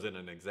use those in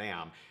an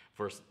exam.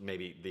 First,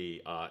 maybe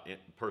the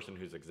person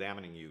who's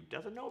examining you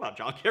doesn't know about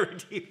John Garey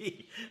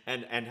TV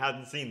and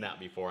hasn't seen that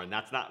before, and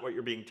that's not what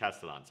you're being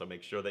tested on, so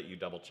make sure that you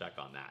double check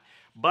on that.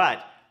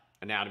 But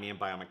anatomy and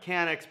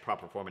biomechanics,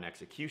 proper form and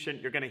execution,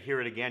 you're going to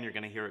hear it again, you're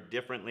going to hear it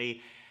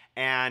differently,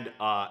 and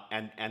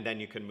then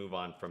you can move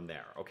on from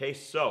there, okay?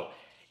 So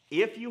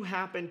if you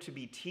happen to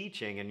be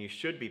teaching, and you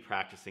should be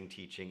practicing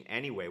teaching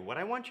anyway, what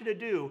I want you to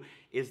do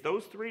is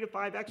those 3 to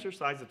 5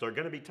 exercises are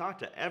going to be taught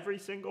to every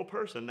single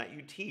person that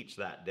you teach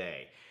that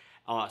day.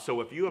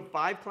 So if you have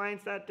 5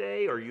 clients that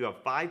day, or you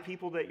have 5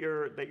 people that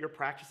you're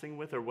practicing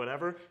with or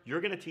whatever, you're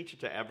going to teach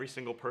it to every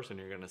single person.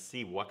 You're going to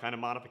see what kind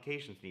of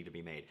modifications need to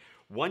be made.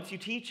 Once you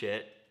teach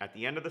it, at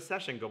the end of the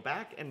session, go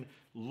back and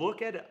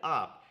look it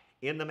up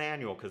in the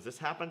manual, because this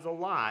happens a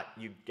lot.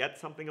 You get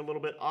something a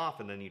little bit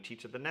off, and then you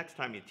teach it the next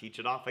time, you teach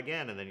it off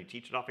again, and then you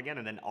teach it off again,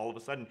 and then all of a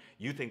sudden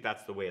you think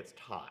that's the way it's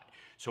taught.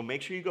 So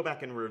make sure you go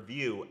back and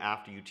review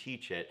after you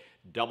teach it,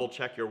 double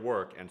check your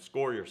work, and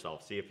score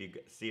yourself. See if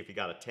you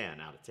got a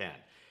 10 out of 10.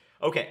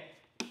 Okay.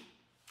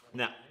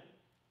 Now,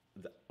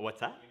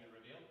 what's that?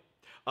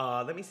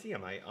 Let me see.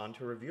 Am I on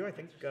to review? I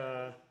think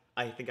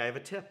I have a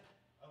tip.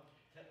 Oh,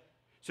 tip.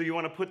 So you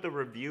want to put the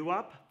review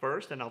up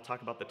first, and I'll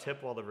talk about the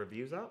tip while the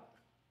review's up?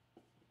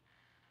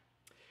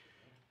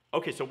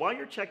 Okay, so while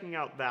you're checking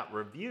out that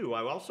review,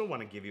 I also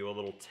want to give you a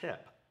little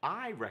tip.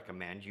 I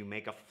recommend you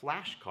make a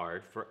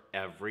flashcard for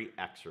every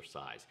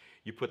exercise.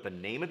 You put the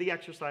name of the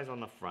exercise on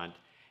the front,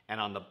 and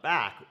on the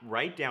back,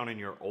 write down in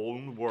your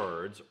own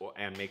words,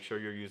 and make sure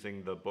you're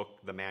using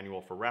the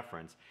manual for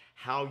reference,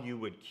 how you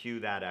would cue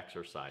that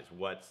exercise.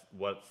 What's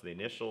the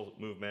initial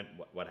movement,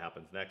 what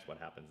happens next,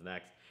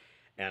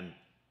 and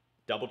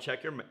double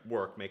check your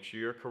work, make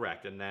sure you're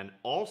correct, and then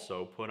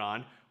also put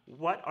on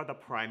what are the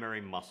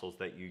primary muscles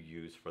that you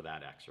use for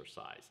that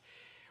exercise.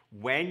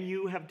 When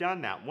you have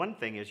done that, one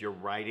thing is you're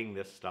writing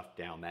this stuff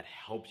down. That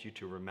helps you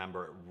to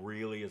remember. It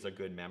really is a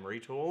good memory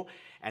tool.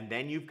 And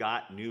then you've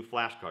got new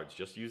flashcards.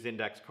 Just use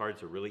index cards.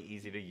 They're really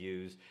easy to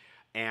use.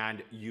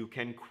 And you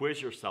can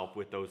quiz yourself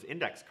with those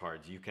index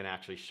cards. You can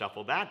actually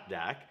shuffle that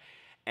deck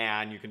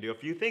And you can do a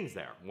few things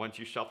there. Once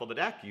you shuffle the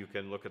deck, you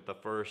can look at the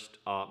first,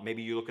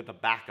 maybe you look at the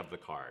back of the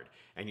card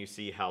and you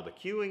see how the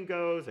cueing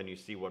goes and you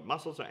see what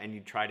muscles are, and you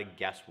try to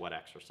guess what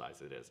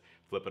exercise it is.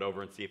 Flip it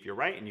over and see if you're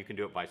right, and you can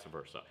do it vice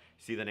versa.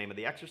 See the name of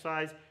the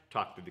exercise,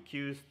 talk through the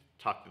cues,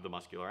 talk through the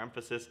muscular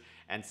emphasis,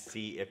 and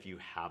see if you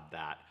have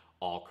that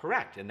all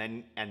correct. And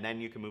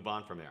then you can move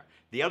on from there.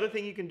 The other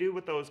thing you can do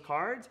with those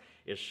cards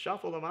is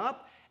shuffle them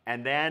up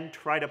and then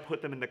try to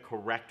put them in the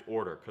correct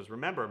order. Because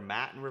remember,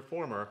 Mat and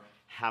Reformer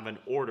have an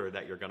order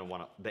that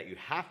that you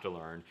have to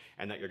learn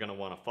and that you're going to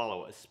want to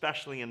follow,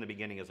 especially in the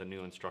beginning as a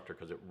new instructor,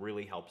 because it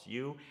really helps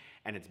you,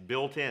 and it's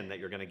built in that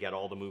you're going to get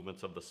all the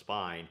movements of the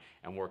spine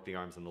and work the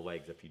arms and the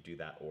legs if you do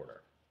that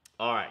order.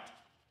 All right,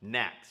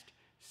 next,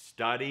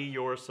 study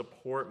your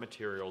support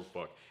materials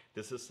book.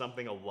 This is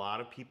something a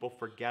lot of people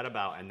forget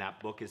about, and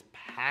that book is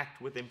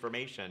packed with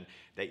information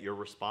that you're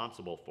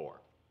responsible for.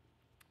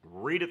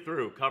 Read it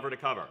through cover to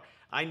cover.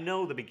 I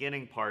know the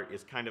beginning part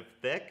is kind of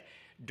thick.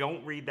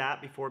 Don't read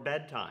that before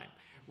bedtime.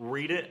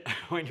 Read it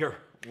when you're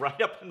right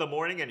up in the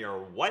morning and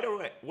you're wide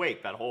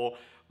awake, that whole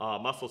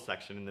muscle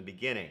section in the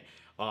beginning.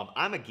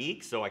 I'm a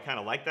geek, so I kind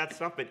of like that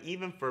stuff, but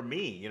even for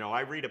me, you know,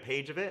 I read a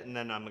page of it and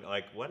then I'm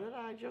like, what did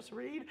I just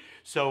read?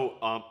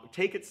 So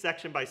take it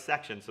section by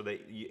section so that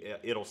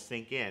it'll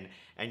sink in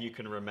and you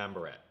can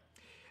remember it.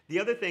 The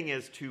other thing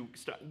is to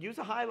use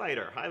a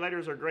highlighter.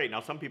 Highlighters are great.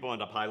 Now, some people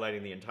end up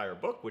highlighting the entire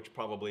book, which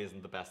probably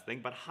isn't the best thing,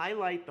 but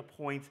highlight the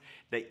points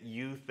that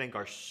you think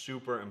are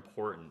super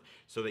important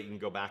so that you can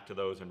go back to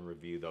those and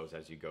review those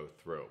as you go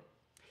through.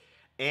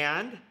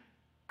 And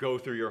go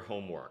through your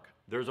homework.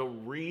 There's a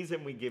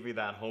reason we give you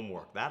that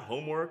homework. That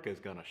homework is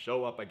going to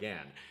show up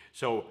again.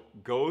 So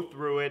go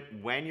through it.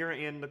 When you're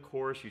in the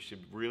course, you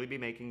should really be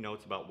making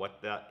notes about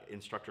what that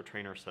instructor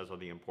trainer says are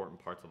the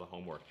important parts of the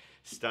homework.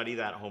 Study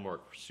that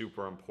homework,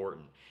 super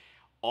important.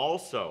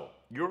 Also,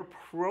 your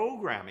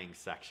programming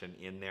section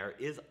in there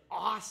is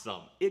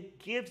awesome. It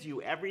gives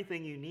you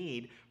everything you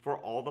need for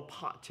all the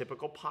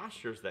typical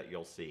postures that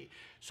you'll see.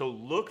 So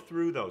look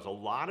through those. A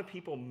lot of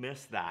people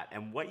miss that.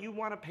 And what you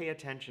want to pay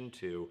attention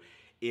to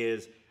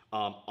is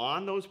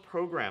on those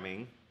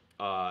programming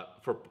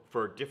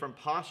for different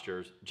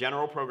postures,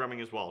 general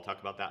programming as well, I'll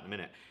talk about that in a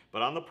minute,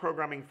 but on the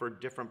programming for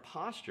different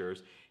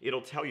postures,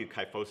 it'll tell you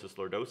kyphosis,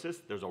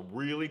 lordosis. There's a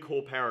really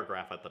cool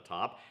paragraph at the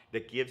top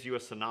that gives you a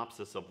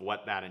synopsis of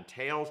what that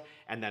entails,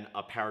 and then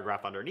a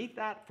paragraph underneath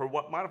that for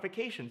what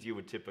modifications you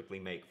would typically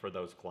make for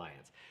those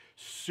clients.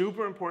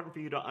 Super important for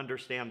you to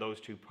understand those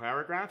two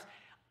paragraphs.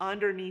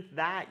 Underneath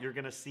that, you're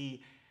going to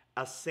see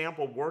a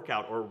sample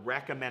workout or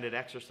recommended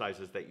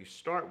exercises that you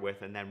start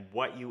with and then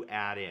what you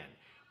add in.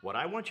 What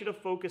I want you to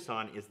focus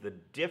on is the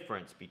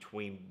difference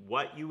between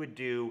what you would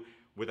do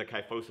with a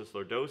kyphosis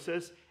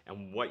lordosis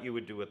and what you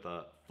would do with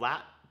a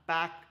flat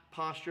back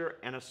posture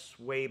and a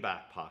sway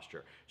back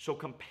posture. So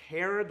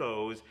compare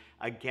those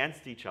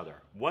against each other.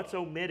 What's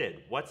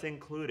omitted? What's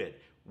included?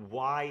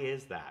 Why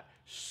is that?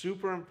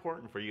 Super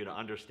important for you to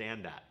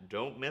understand that.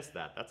 Don't miss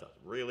that. That's a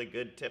really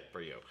good tip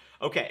for you.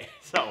 Okay,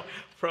 so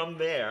from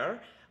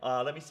there,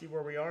 let me see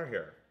where we are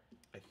here.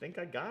 I think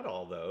I got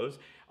all those.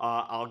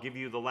 I'll give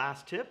you the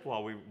last tip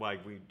while we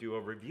do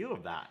a review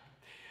of that.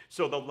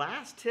 So the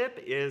last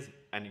tip is,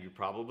 and you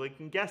probably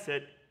can guess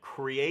it,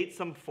 create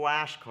some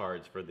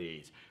flashcards for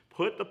these.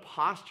 Put the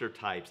posture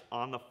types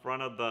on the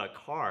front of the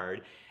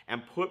card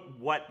and put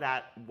what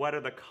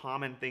are the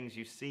common things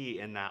you see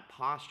in that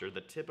posture,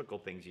 the typical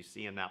things you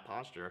see in that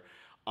posture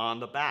on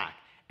the back,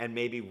 and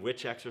maybe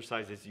which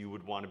exercises you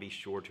would want to be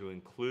sure to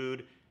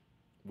include,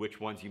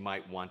 which ones you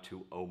might want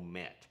to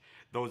omit.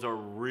 Those are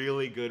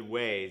really good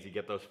ways you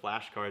get those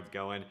flashcards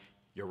going.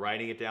 You're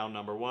writing it down,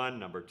 number one.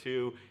 Number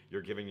two,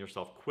 you're giving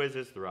yourself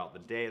quizzes throughout the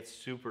day. It's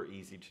super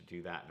easy to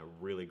do that and a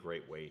really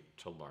great way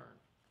to learn.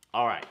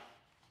 All right.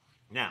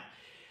 Now,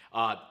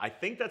 I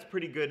think that's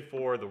pretty good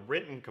for the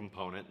written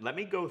component. Let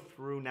me go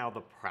through now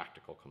the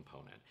practical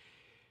component.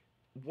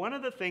 One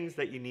of the things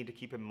that you need to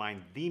keep in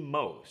mind the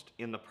most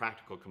in the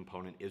practical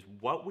component is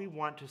what we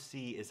want to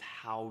see is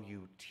how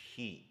you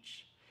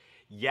teach.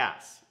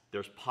 Yes,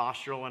 there's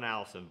postural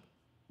analysis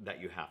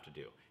that you have to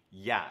do.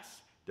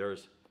 Yes,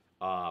 there's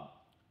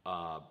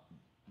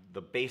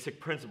the basic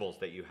principles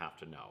that you have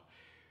to know.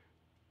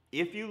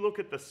 If you look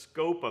at the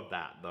scope of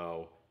that,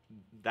 though,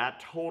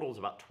 that totals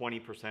about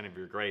 20% of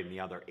your grade, and the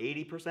other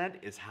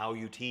 80% is how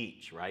you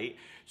teach, right?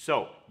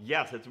 So,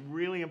 yes, it's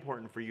really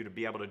important for you to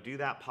be able to do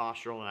that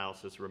postural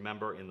analysis.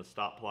 Remember, in the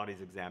STOTT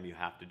Pilates exam, you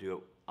have to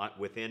do it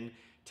within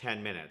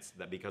 10 minutes,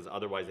 because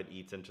otherwise it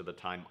eats into the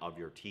time of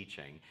your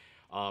teaching.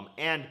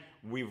 And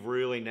we've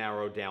really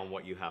narrowed down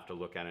what you have to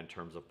look at in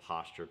terms of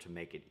posture to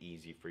make it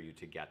easy for you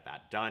to get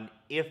that done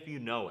if you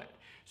know it.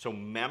 So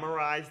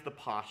memorize the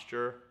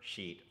posture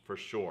sheet for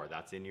sure.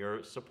 That's in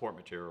your support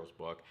materials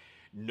book.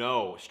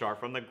 No, start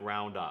from the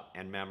ground up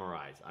and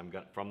memorize.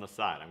 From the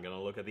side, I'm going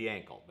to look at the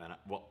ankle. Then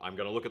I'm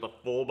going to look at the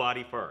full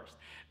body first.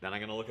 Then I'm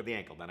going to look at the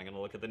ankle. Then I'm going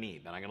to look at the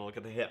knee. Then I'm going to look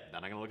at the hip.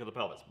 Then I'm going to look at the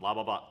pelvis. Blah,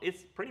 blah, blah.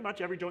 It's pretty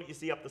much every joint you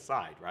see up the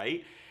side,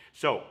 right?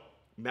 So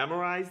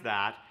memorize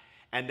that.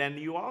 And then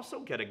you also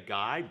get a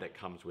guide that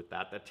comes with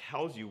that that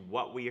tells you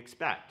what we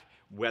expect,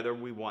 whether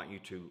we want you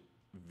to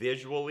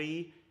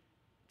visually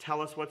tell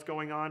us what's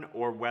going on,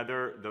 or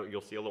whether,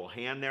 you'll see a little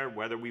hand there,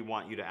 whether we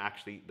want you to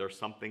actually, there's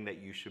something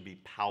that you should be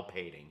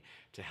palpating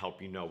to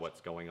help you know what's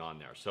going on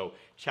there. So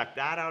check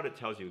that out. It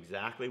tells you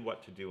exactly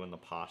what to do in the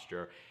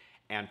posture.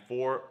 And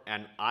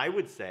I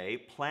would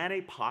say, plan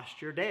a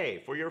posture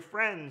day for your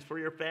friends, for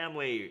your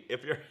family,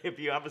 if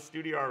you have a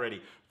studio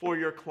already, for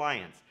your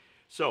clients.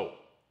 So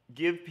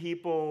give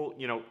people,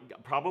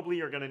 probably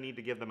you're going to need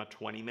to give them a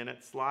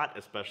 20-minute slot,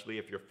 especially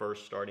if you're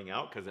first starting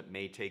out, because it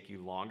may take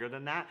you longer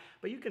than that.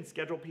 But you can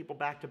schedule people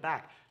back to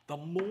back. The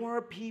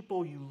more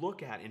people you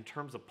look at in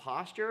terms of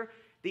posture,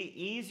 the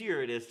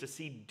easier it is to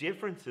see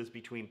differences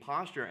between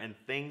posture, and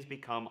things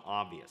become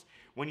obvious.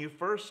 When you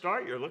first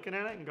start, you're looking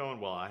at it and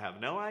going, well, I have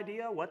no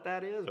idea what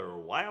that is or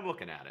why I'm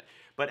looking at it.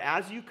 But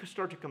as you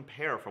start to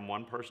compare from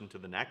one person to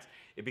the next,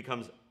 it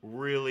becomes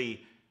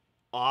really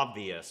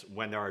obvious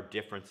when there are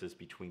differences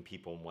between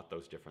people and what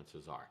those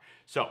differences are.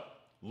 So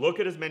look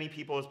at as many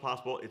people as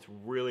possible. It's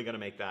really going to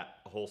make that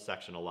whole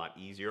section a lot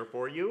easier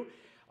for you.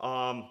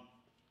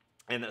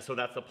 So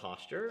that's the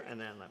posture.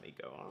 And then let me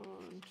go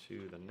on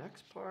to the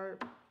next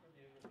part.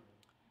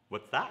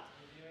 What's that?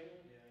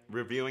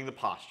 Reviewing the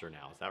posture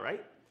now. Is that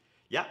right?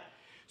 Yeah.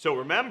 So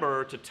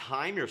remember to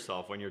time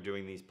yourself when you're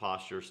doing these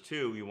postures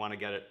too. You want to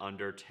get it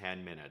under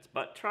 10 minutes.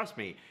 But trust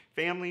me,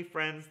 family,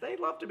 friends, they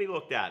love to be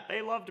looked at. They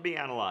love to be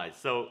analyzed.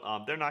 So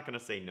they're not going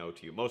to say no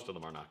to you. Most of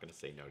them are not going to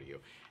say no to you.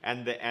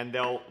 And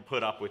they'll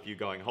put up with you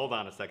going, hold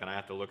on a second, I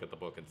have to look at the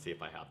book and see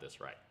if I have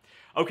this right.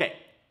 Okay,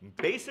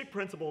 basic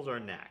principles are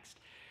next.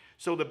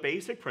 So the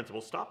basic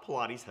principles, STOTT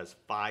Pilates has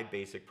 5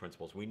 basic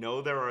principles. We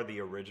know there are the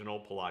original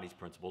Pilates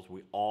principles.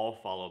 We all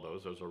follow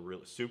those. Those are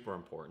really super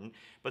important.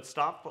 But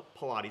STOTT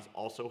Pilates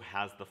also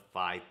has the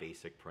 5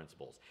 basic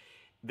principles.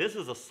 This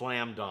is a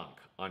slam dunk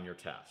on your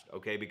test,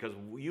 okay? Because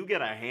you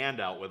get a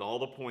handout with all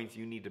the points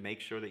you need to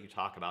make sure that you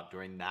talk about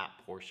during that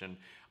portion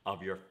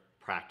of your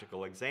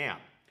practical exam.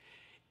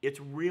 It's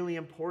really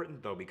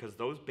important though, because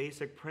those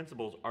basic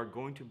principles are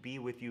going to be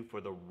with you for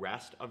the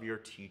rest of your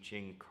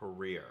teaching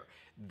career.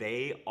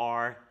 They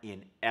are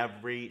in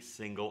every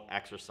single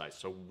exercise.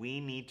 So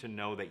we need to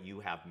know that you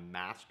have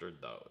mastered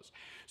those.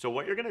 So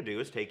what you're going to do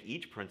is take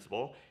each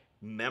principle,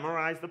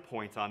 memorize the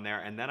points on there,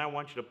 and then I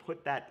want you to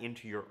put that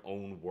into your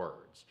own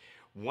words.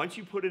 Once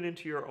you put it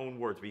into your own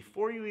words,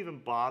 before you even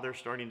bother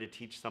starting to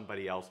teach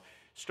somebody else,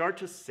 start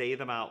to say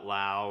them out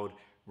loud,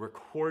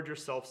 record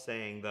yourself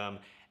saying them,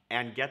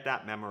 and get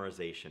that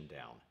memorization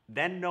down.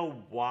 Then know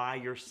why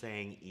you're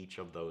saying each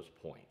of those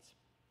points.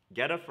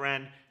 Get a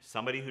friend,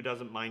 somebody who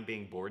doesn't mind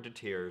being bored to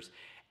tears,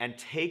 and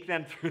take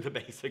them through the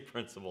basic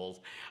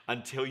principles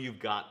until you've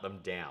got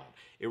them down.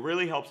 It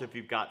really helps if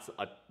you've got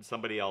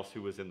somebody else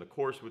who was in the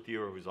course with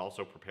you or who's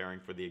also preparing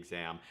for the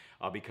exam,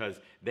 because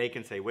they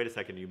can say, wait a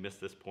second, you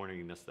missed this point or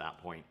you missed that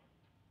point.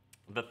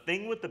 The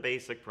thing with the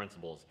basic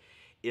principles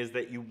is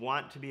that you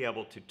want to be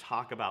able to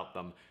talk about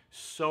them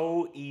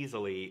so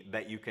easily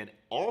that you can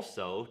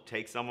also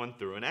take someone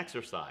through an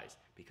exercise,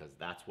 because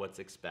that's what's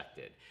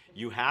expected.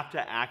 You have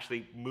to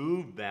actually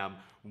move them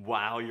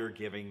while you're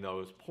giving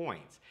those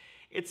points.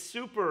 It's a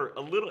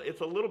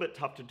little bit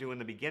tough to do in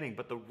the beginning,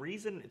 but the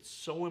reason it's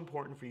so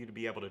important for you to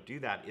be able to do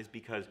that is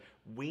because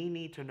we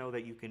need to know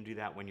that you can do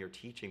that when you're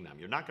teaching them.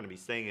 You're not going to be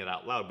saying it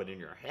out loud, but in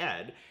your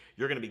head,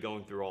 you're going to be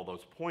going through all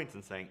those points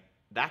and saying,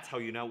 that's how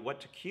you know what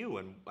to cue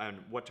and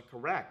what to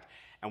correct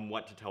and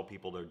what to tell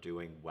people they're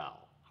doing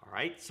well. All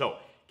right, so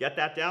get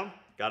that down.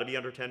 Got to be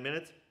under 10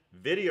 minutes.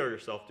 Video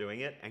yourself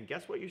doing it, and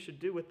guess what you should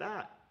do with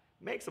that?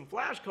 Make some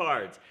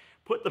flashcards.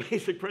 Put the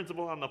basic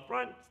principle on the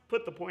front,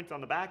 put the points on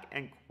the back,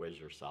 and quiz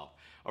yourself.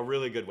 A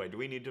really good way. Do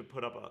we need to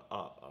put up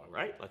all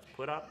right, let's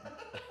put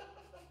up.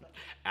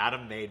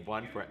 Adam made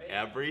one for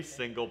every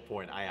single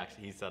point.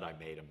 He said I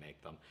made him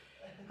make them.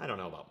 I don't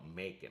know about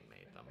make him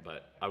make them,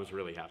 but I was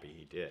really happy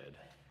he did.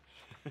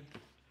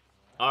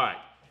 All right.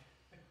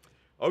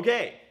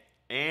 Okay.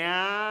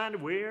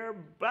 And we're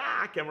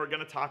back, and we're going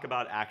to talk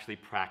about actually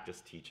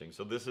practice teaching.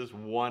 So this is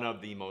one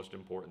of the most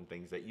important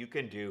things that you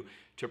can do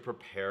to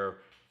prepare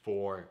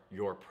for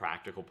your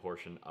practical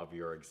portion of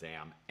your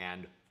exam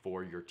and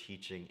for your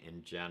teaching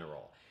in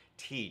general.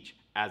 Teach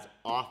as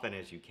often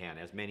as you can,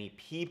 as many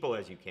people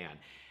as you can.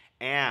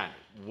 And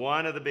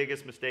one of the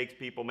biggest mistakes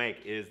people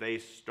make is they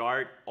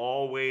start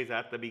always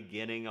at the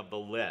beginning of the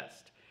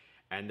list.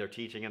 And they're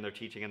teaching and they're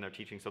teaching and they're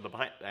teaching. So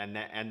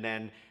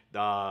then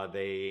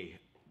they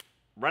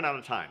run out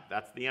of time.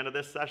 That's the end of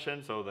this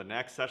session. So the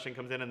next session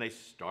comes in and they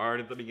start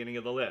at the beginning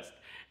of the list.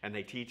 And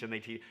they teach and they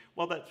teach.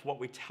 Well, that's what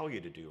we tell you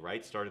to do,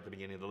 right? Start at the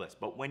beginning of the list.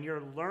 But when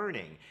you're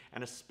learning,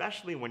 and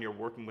especially when you're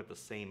working with the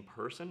same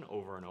person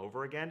over and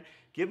over again,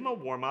 give them a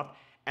warm-up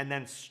and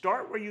then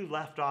start where you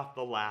left off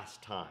the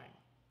last time.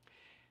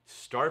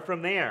 Start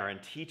from there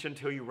and teach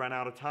until you run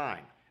out of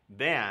time.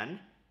 Then,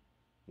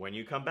 when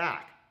you come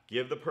back,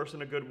 give the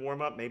person a good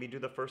warm-up. Maybe do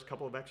the first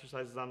couple of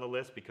exercises on the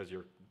list because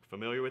you're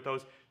familiar with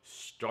those.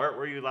 Start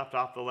where you left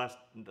off the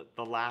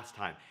last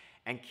time.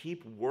 and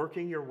keep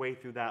working your way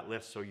through that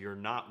list so you're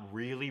not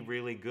really,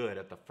 really good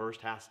at the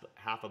first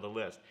half of the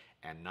list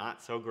and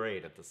not so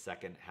great at the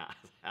second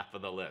half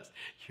of the list.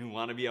 You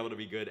want to be able to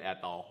be good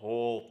at the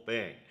whole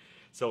thing.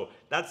 So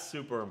that's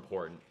super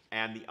important.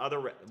 And the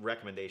other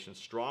recommendation,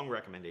 strong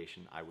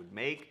recommendation I would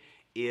make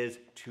is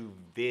to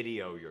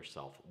video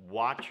yourself.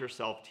 Watch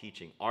yourself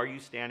teaching. Are you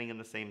standing in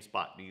the same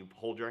spot? Do you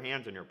hold your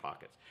hands in your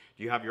pockets?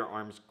 Do you have your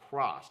arms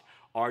crossed?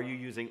 Are you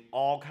using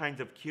all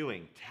kinds of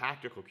cueing,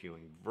 tactical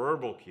cueing,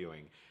 verbal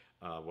cueing?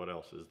 What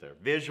else is there?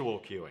 Visual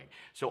cueing.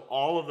 So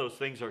all of those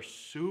things are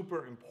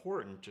super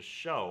important to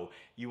show.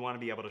 You want to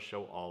be able to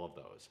show all of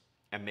those.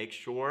 And make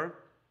sure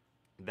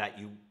that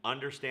you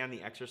understand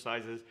the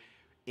exercises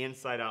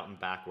inside out and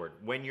backward.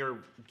 When you're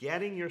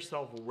getting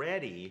yourself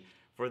ready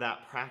for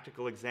that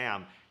practical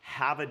exam,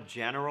 have a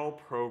general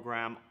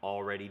program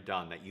already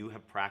done that you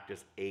have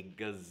practiced a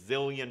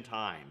gazillion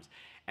times.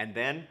 And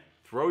then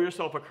throw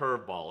yourself a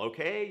curveball,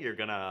 okay? You're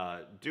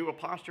gonna do a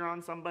posture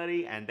on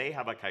somebody and they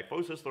have a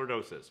kyphosis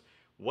lordosis.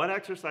 What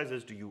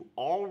exercises do you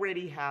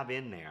already have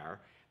in there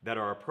that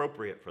are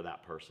appropriate for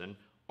that person?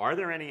 Are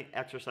there any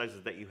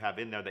exercises that you have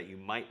in there that you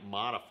might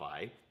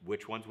modify?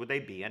 Which ones would they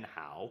be and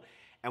how?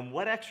 And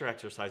what extra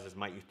exercises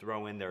might you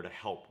throw in there to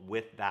help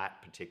with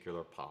that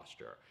particular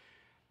posture?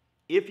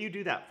 If you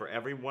do that for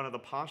every one of the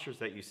postures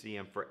that you see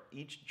and for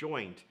each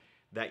joint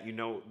that you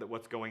know that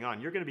what's going on,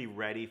 you're going to be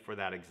ready for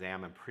that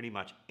exam and pretty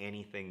much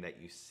anything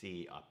that you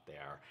see up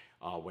there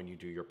when you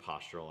do your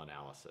postural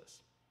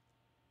analysis.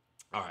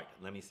 All right,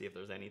 let me see if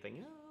there's anything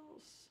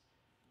else.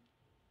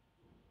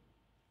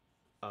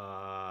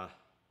 I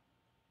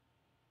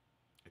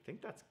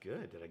think that's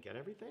good. Did I get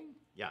everything?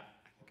 Yeah,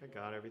 I think I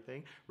got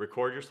everything.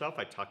 Record yourself.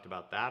 I talked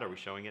about that. Are we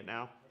showing it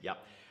now? Yep.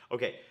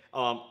 Okay.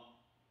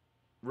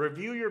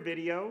 Review your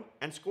video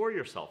and score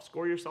yourself.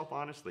 Score yourself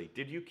honestly.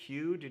 Did you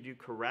cue? Did you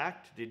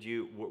correct?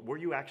 Were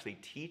you actually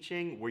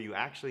teaching? Were you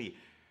actually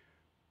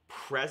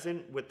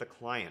present with the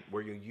client?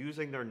 Were you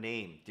using their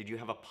name? Did you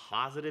have a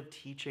positive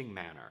teaching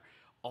manner?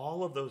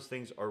 All of those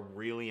things are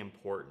really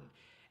important.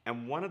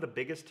 And one of the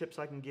biggest tips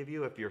I can give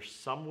you, if you're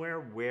somewhere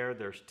where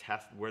there's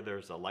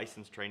a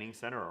licensed training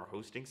center or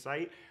hosting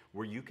site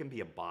where you can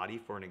be a body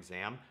for an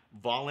exam,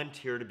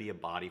 volunteer to be a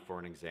body for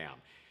an exam.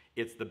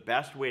 It's the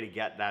best way to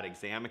get that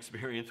exam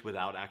experience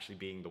without actually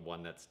being the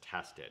one that's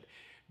tested.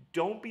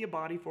 Don't be a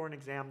body for an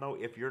exam though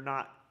if you're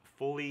not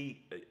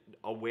fully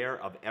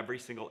aware of every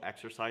single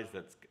exercise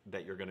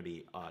that you're going to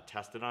be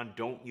tested on.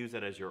 Don't use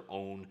it as your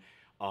own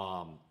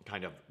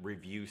kind of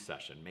review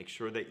session. Make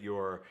sure that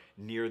you're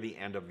near the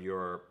end of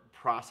your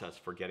process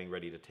for getting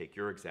ready to take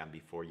your exam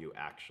before you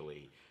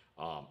actually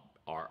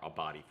are a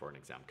body for an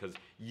exam, because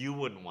you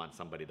wouldn't want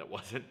somebody that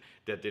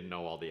didn't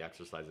know all the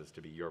exercises to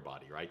be your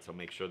body, right? So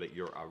make sure that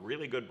you're a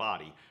really good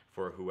body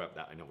for whoever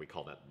I know we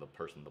call that the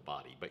person the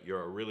body, but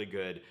you're a really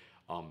good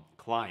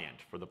client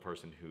for the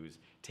person who's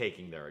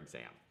taking their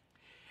exam.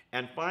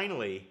 And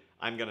finally,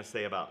 I'm going to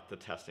say about the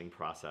testing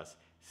process,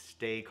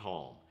 stay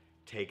calm.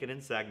 Take it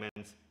in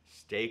segments,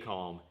 stay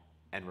calm,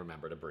 and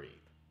remember to breathe.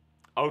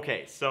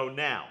 Okay, so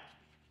now,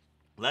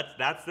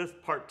 that's this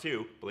part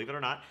 2, believe it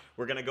or not.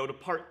 We're gonna go to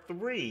part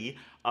 3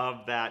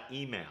 of that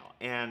email.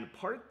 And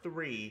part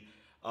 3,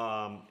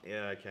 I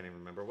can't even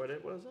remember what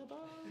it was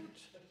about.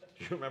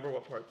 Do you remember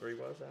what part 3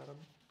 was, Adam?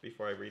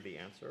 Before I read the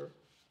answer?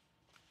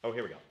 Oh,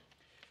 here we go.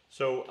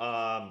 So,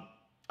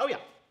 oh yeah.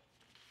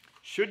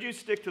 Should you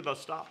stick to the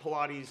STOTT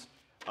Pilates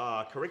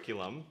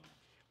curriculum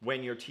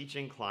when you're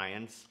teaching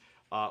clients,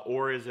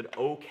 or is it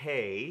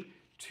okay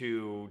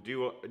to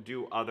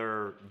do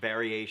other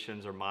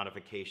variations or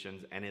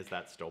modifications, and is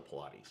that still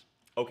Pilates?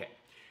 Okay.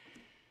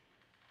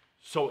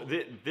 So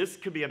this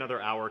could be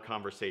another hour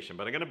conversation,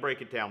 but I'm going to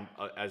break it down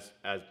as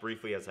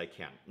briefly as I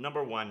can.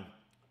 Number one,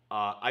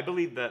 I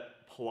believe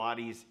that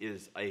Pilates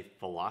is a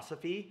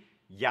philosophy.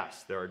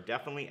 Yes, there are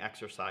definitely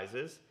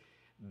exercises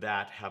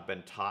that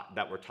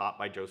were taught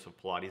by Joseph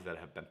Pilates that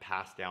have been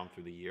passed down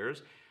through the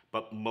years,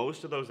 but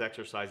most of those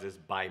exercises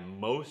by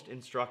most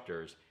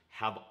instructors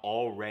have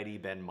already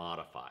been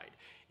modified.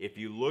 If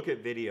you look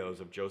at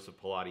videos of Joseph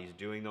Pilates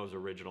doing those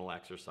original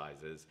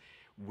exercises,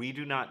 we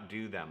do not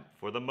do them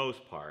for the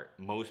most part.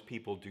 Most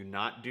people do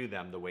not do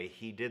them the way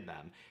he did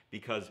them,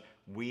 because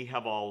we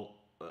have all,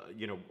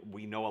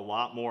 we know a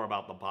lot more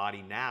about the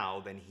body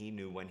now than he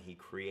knew when he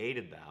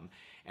created them.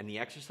 And the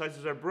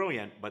exercises are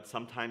brilliant, but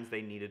sometimes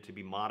they needed to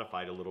be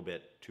modified a little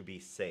bit to be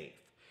safe.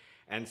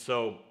 And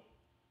so,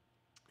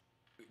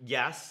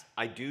 yes,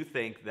 I do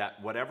think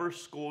that whatever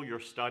school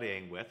you're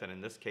studying with, and in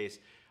this case,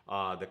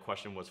 the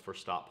question was for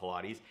STOTT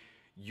Pilates,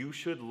 you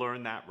should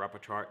learn that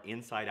repertoire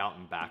inside out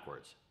and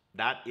backwards.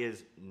 That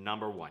is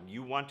number one.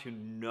 You want to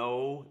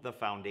know the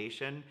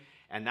foundation,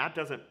 and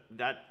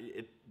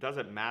it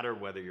doesn't matter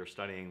whether you're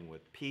studying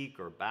with Peak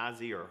or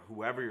Bazzi or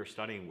whoever you're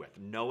studying with.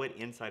 Know it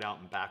inside out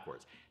and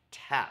backwards.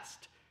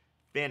 Test,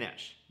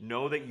 finish,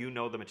 know that you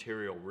know the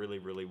material really,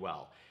 really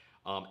well.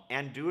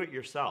 And do it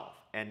yourself.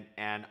 And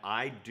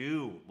I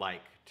do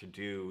like to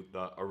do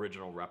the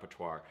original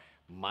repertoire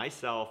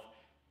myself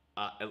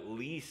at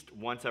least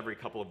once every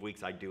couple of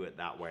weeks, I do it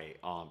that way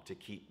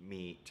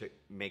to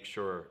make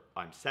sure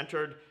I'm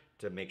centered,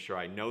 to make sure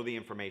I know the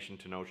information,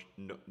 to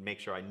make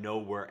sure I know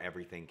where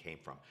everything came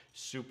from.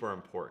 Super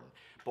important.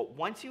 But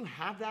once you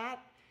have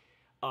that,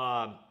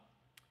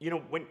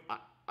 when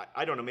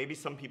I don't know, maybe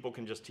some people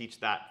can just teach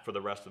that for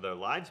the rest of their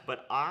lives,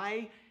 but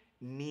I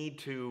need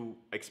to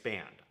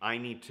expand. I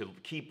need to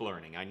keep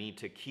learning. I need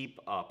to keep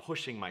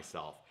pushing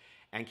myself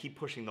and keep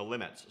pushing the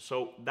limits.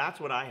 So that's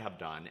what I have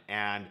done.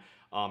 And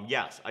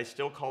yes, I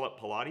still call it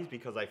Pilates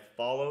because I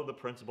follow the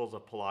principles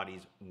of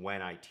Pilates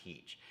when I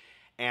teach.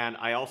 And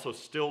I also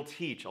still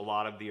teach a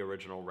lot of the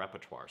original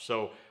repertoire.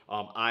 So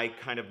I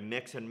kind of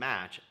mix and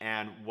match.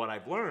 And what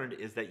I've learned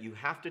is that you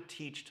have to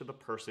teach to the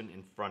person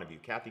in front of you.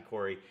 Kathy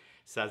Corey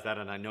says that,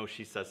 and I know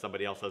she says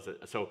somebody else says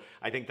it. So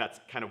I think that's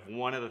kind of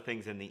one of the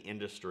things in the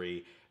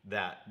industry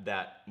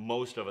that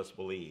most of us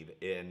believe,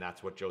 and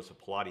that's what Joseph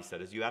Pilates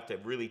said, is you have to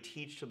really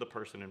teach to the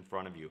person in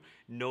front of you.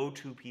 No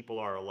two people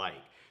are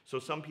alike. So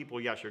some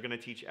people, yes, you're going to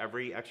teach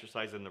every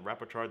exercise in the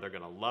repertoire. They're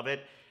going to love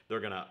it.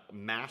 They're going to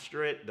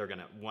master it. They're going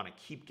to want to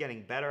keep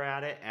getting better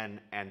at it, and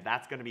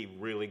that's going to be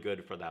really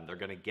good for them. They're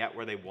going to get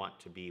where they want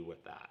to be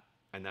with that.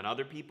 And then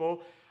other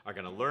people are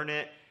going to learn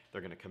it. They're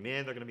going to come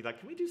in. They're going to be like,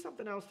 can we do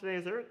something else today?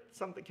 Is there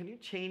something? Can you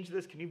change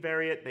this? Can you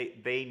vary it?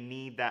 They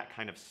need that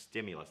kind of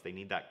stimulus. They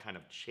need that kind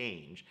of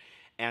change.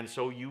 And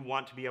so you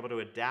want to be able to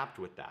adapt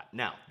with that.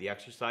 Now, the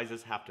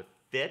exercises have to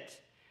fit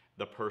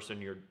the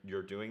person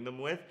you're doing them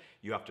with.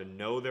 You have to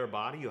know their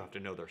body. You have to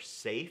know they're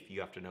safe. You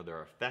have to know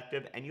they're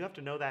effective. And you have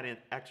to know that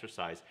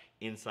exercise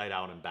inside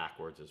out and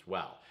backwards as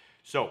well.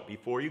 So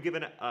before you give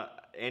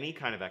any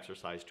kind of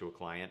exercise to a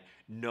client,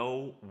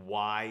 know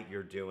why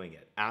you're doing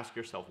it. Ask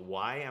yourself,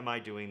 why am I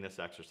doing this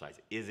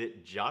exercise? Is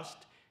it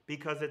just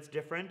because it's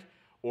different?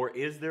 Or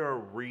is there a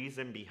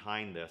reason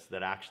behind this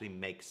that actually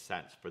makes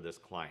sense for this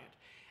client?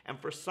 And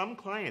for some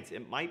clients,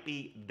 it might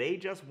be they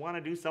just want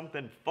to do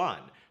something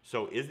fun.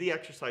 So is the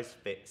exercise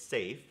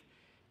safe?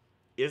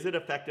 Is it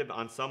effective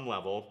on some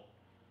level?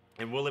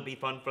 And will it be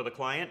fun for the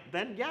client?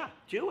 Then yeah,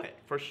 do it,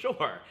 for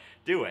sure,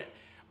 do it.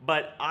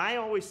 But I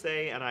always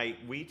say, and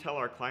we tell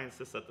our clients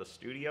this at the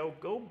studio,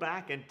 go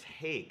back and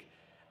take,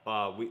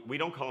 we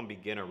don't call them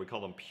beginner, we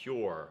call them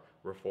pure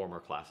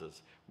reformer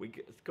classes. We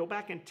go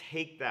back and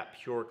take that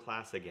pure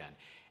class again.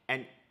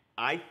 And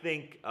I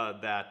think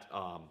that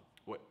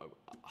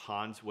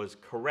Hans was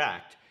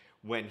correct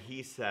when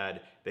he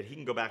said that he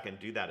can go back and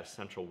do that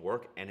essential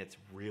work, and it's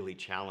really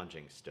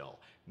challenging still.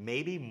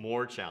 Maybe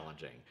more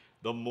challenging.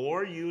 The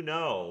more you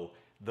know,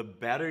 the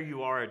better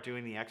you are at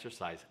doing the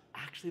exercise.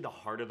 Actually, the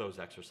harder those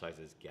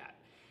exercises get.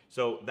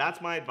 So that's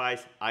my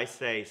advice. I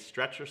say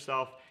stretch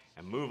yourself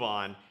and move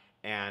on.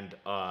 And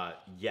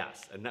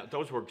yes, and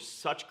those were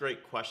such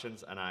great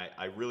questions, and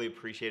I really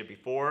appreciate it.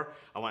 Before,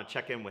 I want to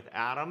check in with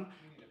Adam. We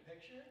need a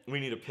picture? We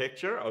need a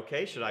picture.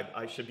 Okay,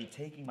 I should be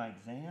taking my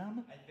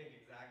exam? I think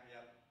exactly,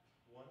 yep.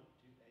 1,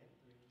 2,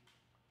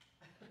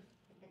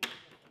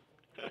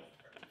 and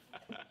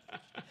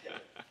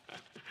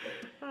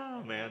 3.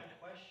 Oh, man.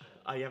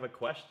 I have a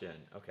question.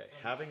 Okay.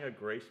 Having a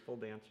graceful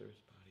dancer's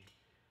body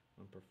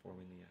when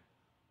performing the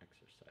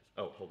exercise.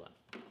 Oh, hold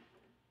on.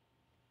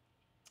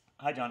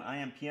 Hi, John. I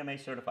am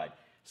PMA certified.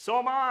 So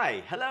am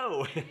I.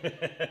 Hello.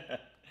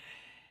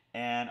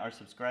 And are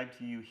subscribed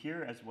to you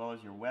here as well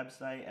as your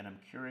website. And I'm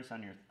curious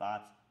on your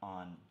thoughts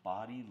on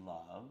body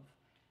love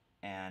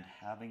and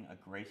having a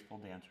graceful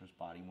dancer's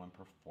body when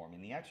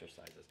performing the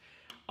exercises.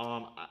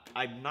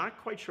 I'm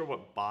not quite sure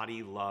what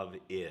body love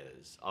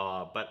is,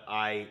 but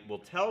I will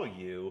tell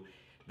you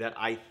that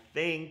I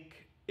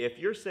think if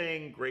you're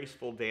saying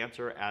graceful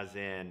dancer as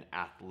in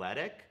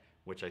athletic,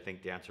 which I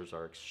think dancers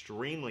are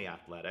extremely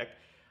athletic,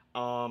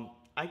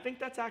 I think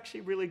that's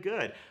actually really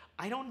good.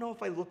 I don't know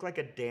if I look like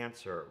a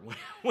dancer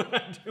when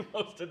I do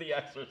most of the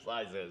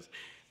exercises.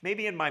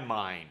 Maybe in my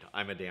mind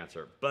I'm a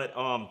dancer, but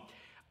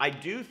I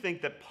do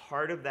think that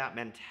part of that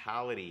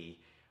mentality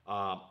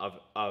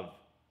of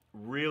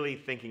really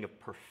thinking of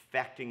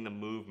perfecting the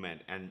movement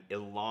and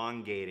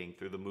elongating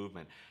through the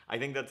movement, I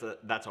think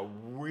that's a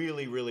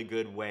really, really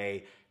good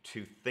way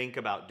to think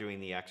about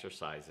doing the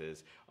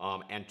exercises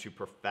and to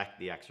perfect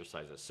the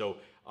exercises. So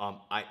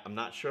I'm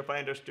not sure if I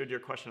understood your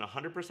question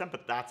 100%,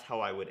 but that's how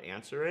I would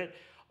answer it.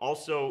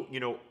 Also,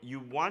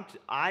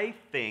 I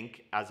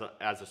think as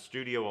a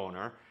studio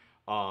owner,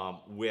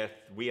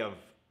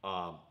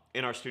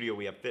 in our studio,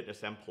 we have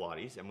fitness and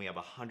Pilates, and we have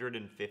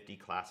 150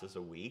 classes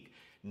a week.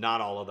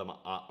 Not all of them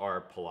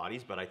are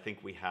Pilates, but I think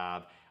we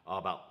have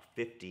about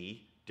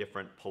 50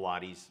 different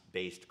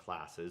Pilates-based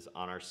classes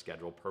on our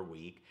schedule per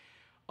week.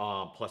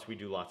 Plus, we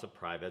do lots of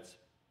privates.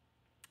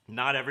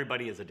 Not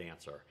everybody is a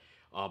dancer,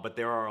 but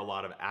there are a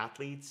lot of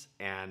athletes,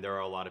 and there are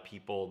a lot of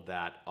people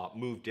that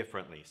move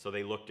differently. So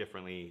they look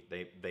differently,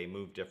 they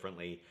move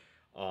differently.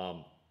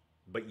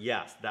 But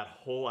yes, that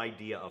whole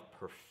idea of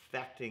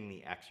perfecting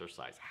the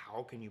exercise.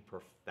 How can you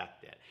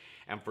perfect it?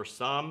 And for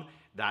some,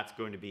 that's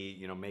going to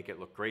be, make it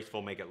look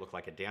graceful, make it look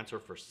like a dancer.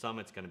 For some,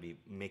 it's going to be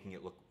making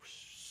it look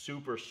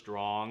super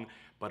strong,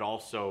 but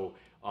also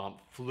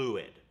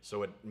fluid.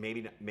 So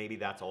maybe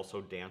that's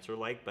also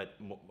dancer-like, but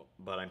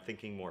I'm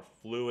thinking more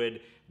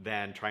fluid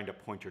than trying to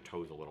point your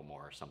toes a little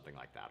more or something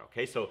like that.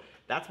 Okay, so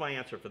that's my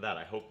answer for that.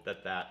 I hope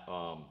that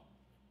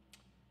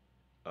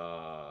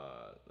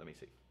let me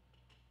see.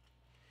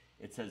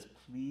 It says,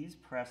 please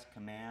press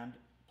Command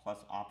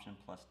plus Option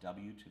plus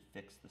W to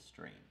fix the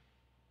stream.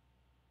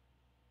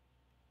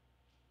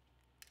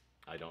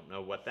 I don't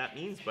know what that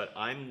means, but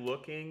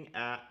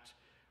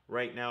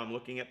right now I'm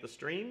looking at the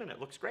stream and it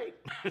looks great.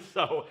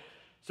 so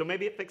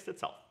maybe it fixed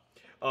itself.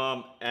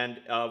 And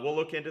we'll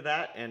look into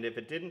that, and if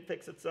it didn't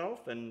fix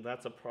itself and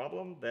that's a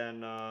problem,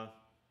 then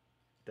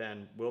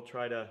we'll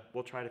try to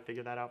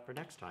figure that out for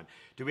next time.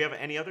 Do we have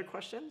any other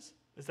questions?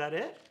 Is that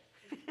it?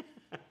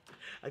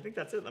 I think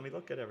that's it. Let me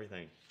look at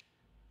everything.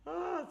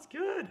 Oh, it's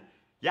good.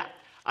 Yeah,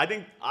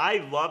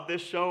 I love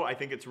this show. I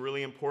think it's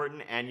really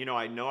important. And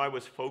I know I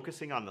was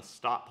focusing on the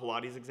STOTT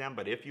Pilates exam,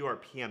 but if you are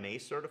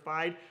PMA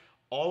certified,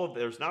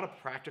 there's not a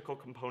practical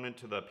component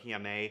to the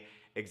PMA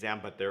exam,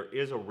 but there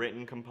is a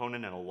written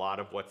component, and a lot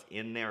of what's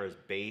in there is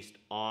based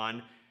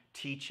on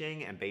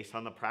teaching and based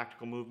on the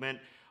practical movement.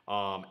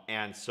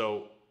 And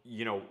so,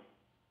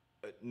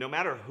 no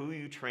matter who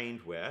you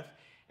trained with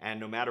and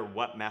no matter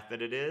what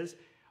method it is,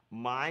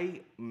 my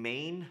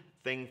main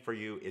thing for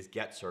you is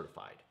get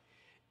certified.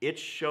 It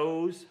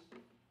shows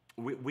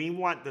we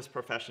want this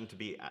profession to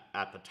be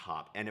at the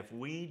top. And if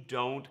we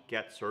don't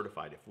get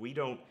certified, if we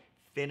don't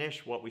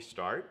finish what we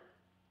start,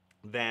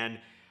 then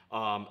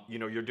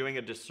you're doing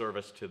a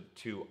disservice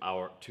to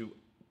our,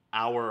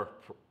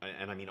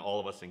 and I mean all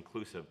of us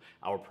inclusive,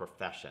 our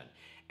profession,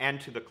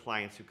 and to the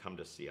clients who come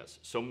to see us.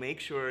 So make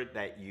sure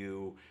that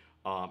you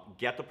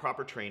get the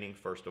proper training,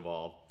 first of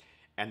all,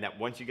 and that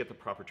once you get the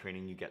proper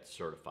training, you get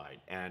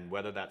certified. And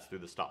whether that's through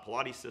the STOTT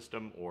Pilates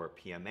system or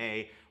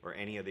PMA or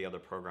any of the other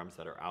programs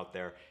that are out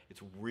there,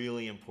 it's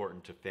really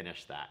important to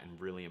finish that and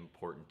really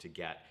important to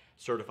get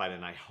certified.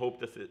 And I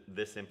hope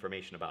this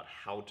information about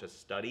how to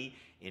study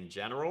in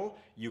general,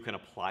 you can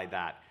apply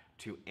that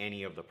to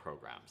any of the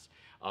programs.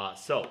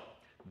 So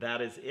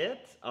that is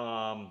it.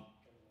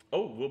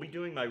 We'll be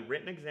doing my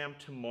written exam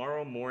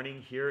tomorrow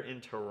morning here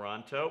in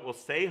Toronto. We'll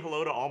say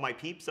hello to all my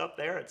peeps up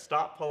there at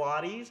STOTT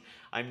Pilates.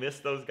 I miss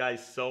those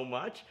guys so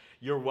much.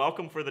 You're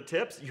welcome for the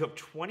tips. You have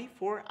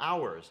 24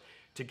 hours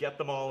to get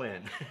them all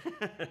in.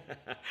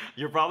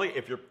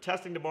 If you're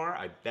testing tomorrow,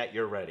 I bet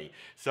you're ready.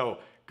 So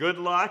good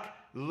luck.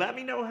 Let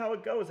me know how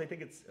it goes. I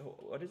think it's,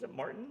 what is it,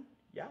 Martin?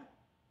 Yeah?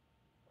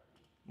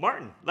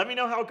 Martin, let me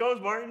know how it goes,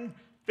 Martin.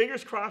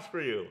 Fingers crossed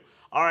for you.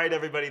 All right,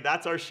 everybody,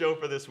 that's our show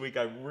for this week.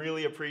 I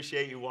really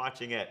appreciate you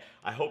watching it.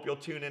 I hope you'll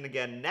tune in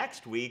again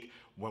next week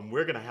when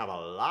we're going to have a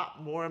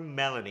lot more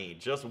Melanie.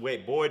 Just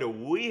wait. Boy, do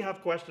we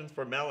have questions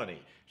for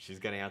Melanie. She's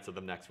going to answer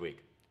them next week.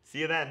 See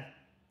you then.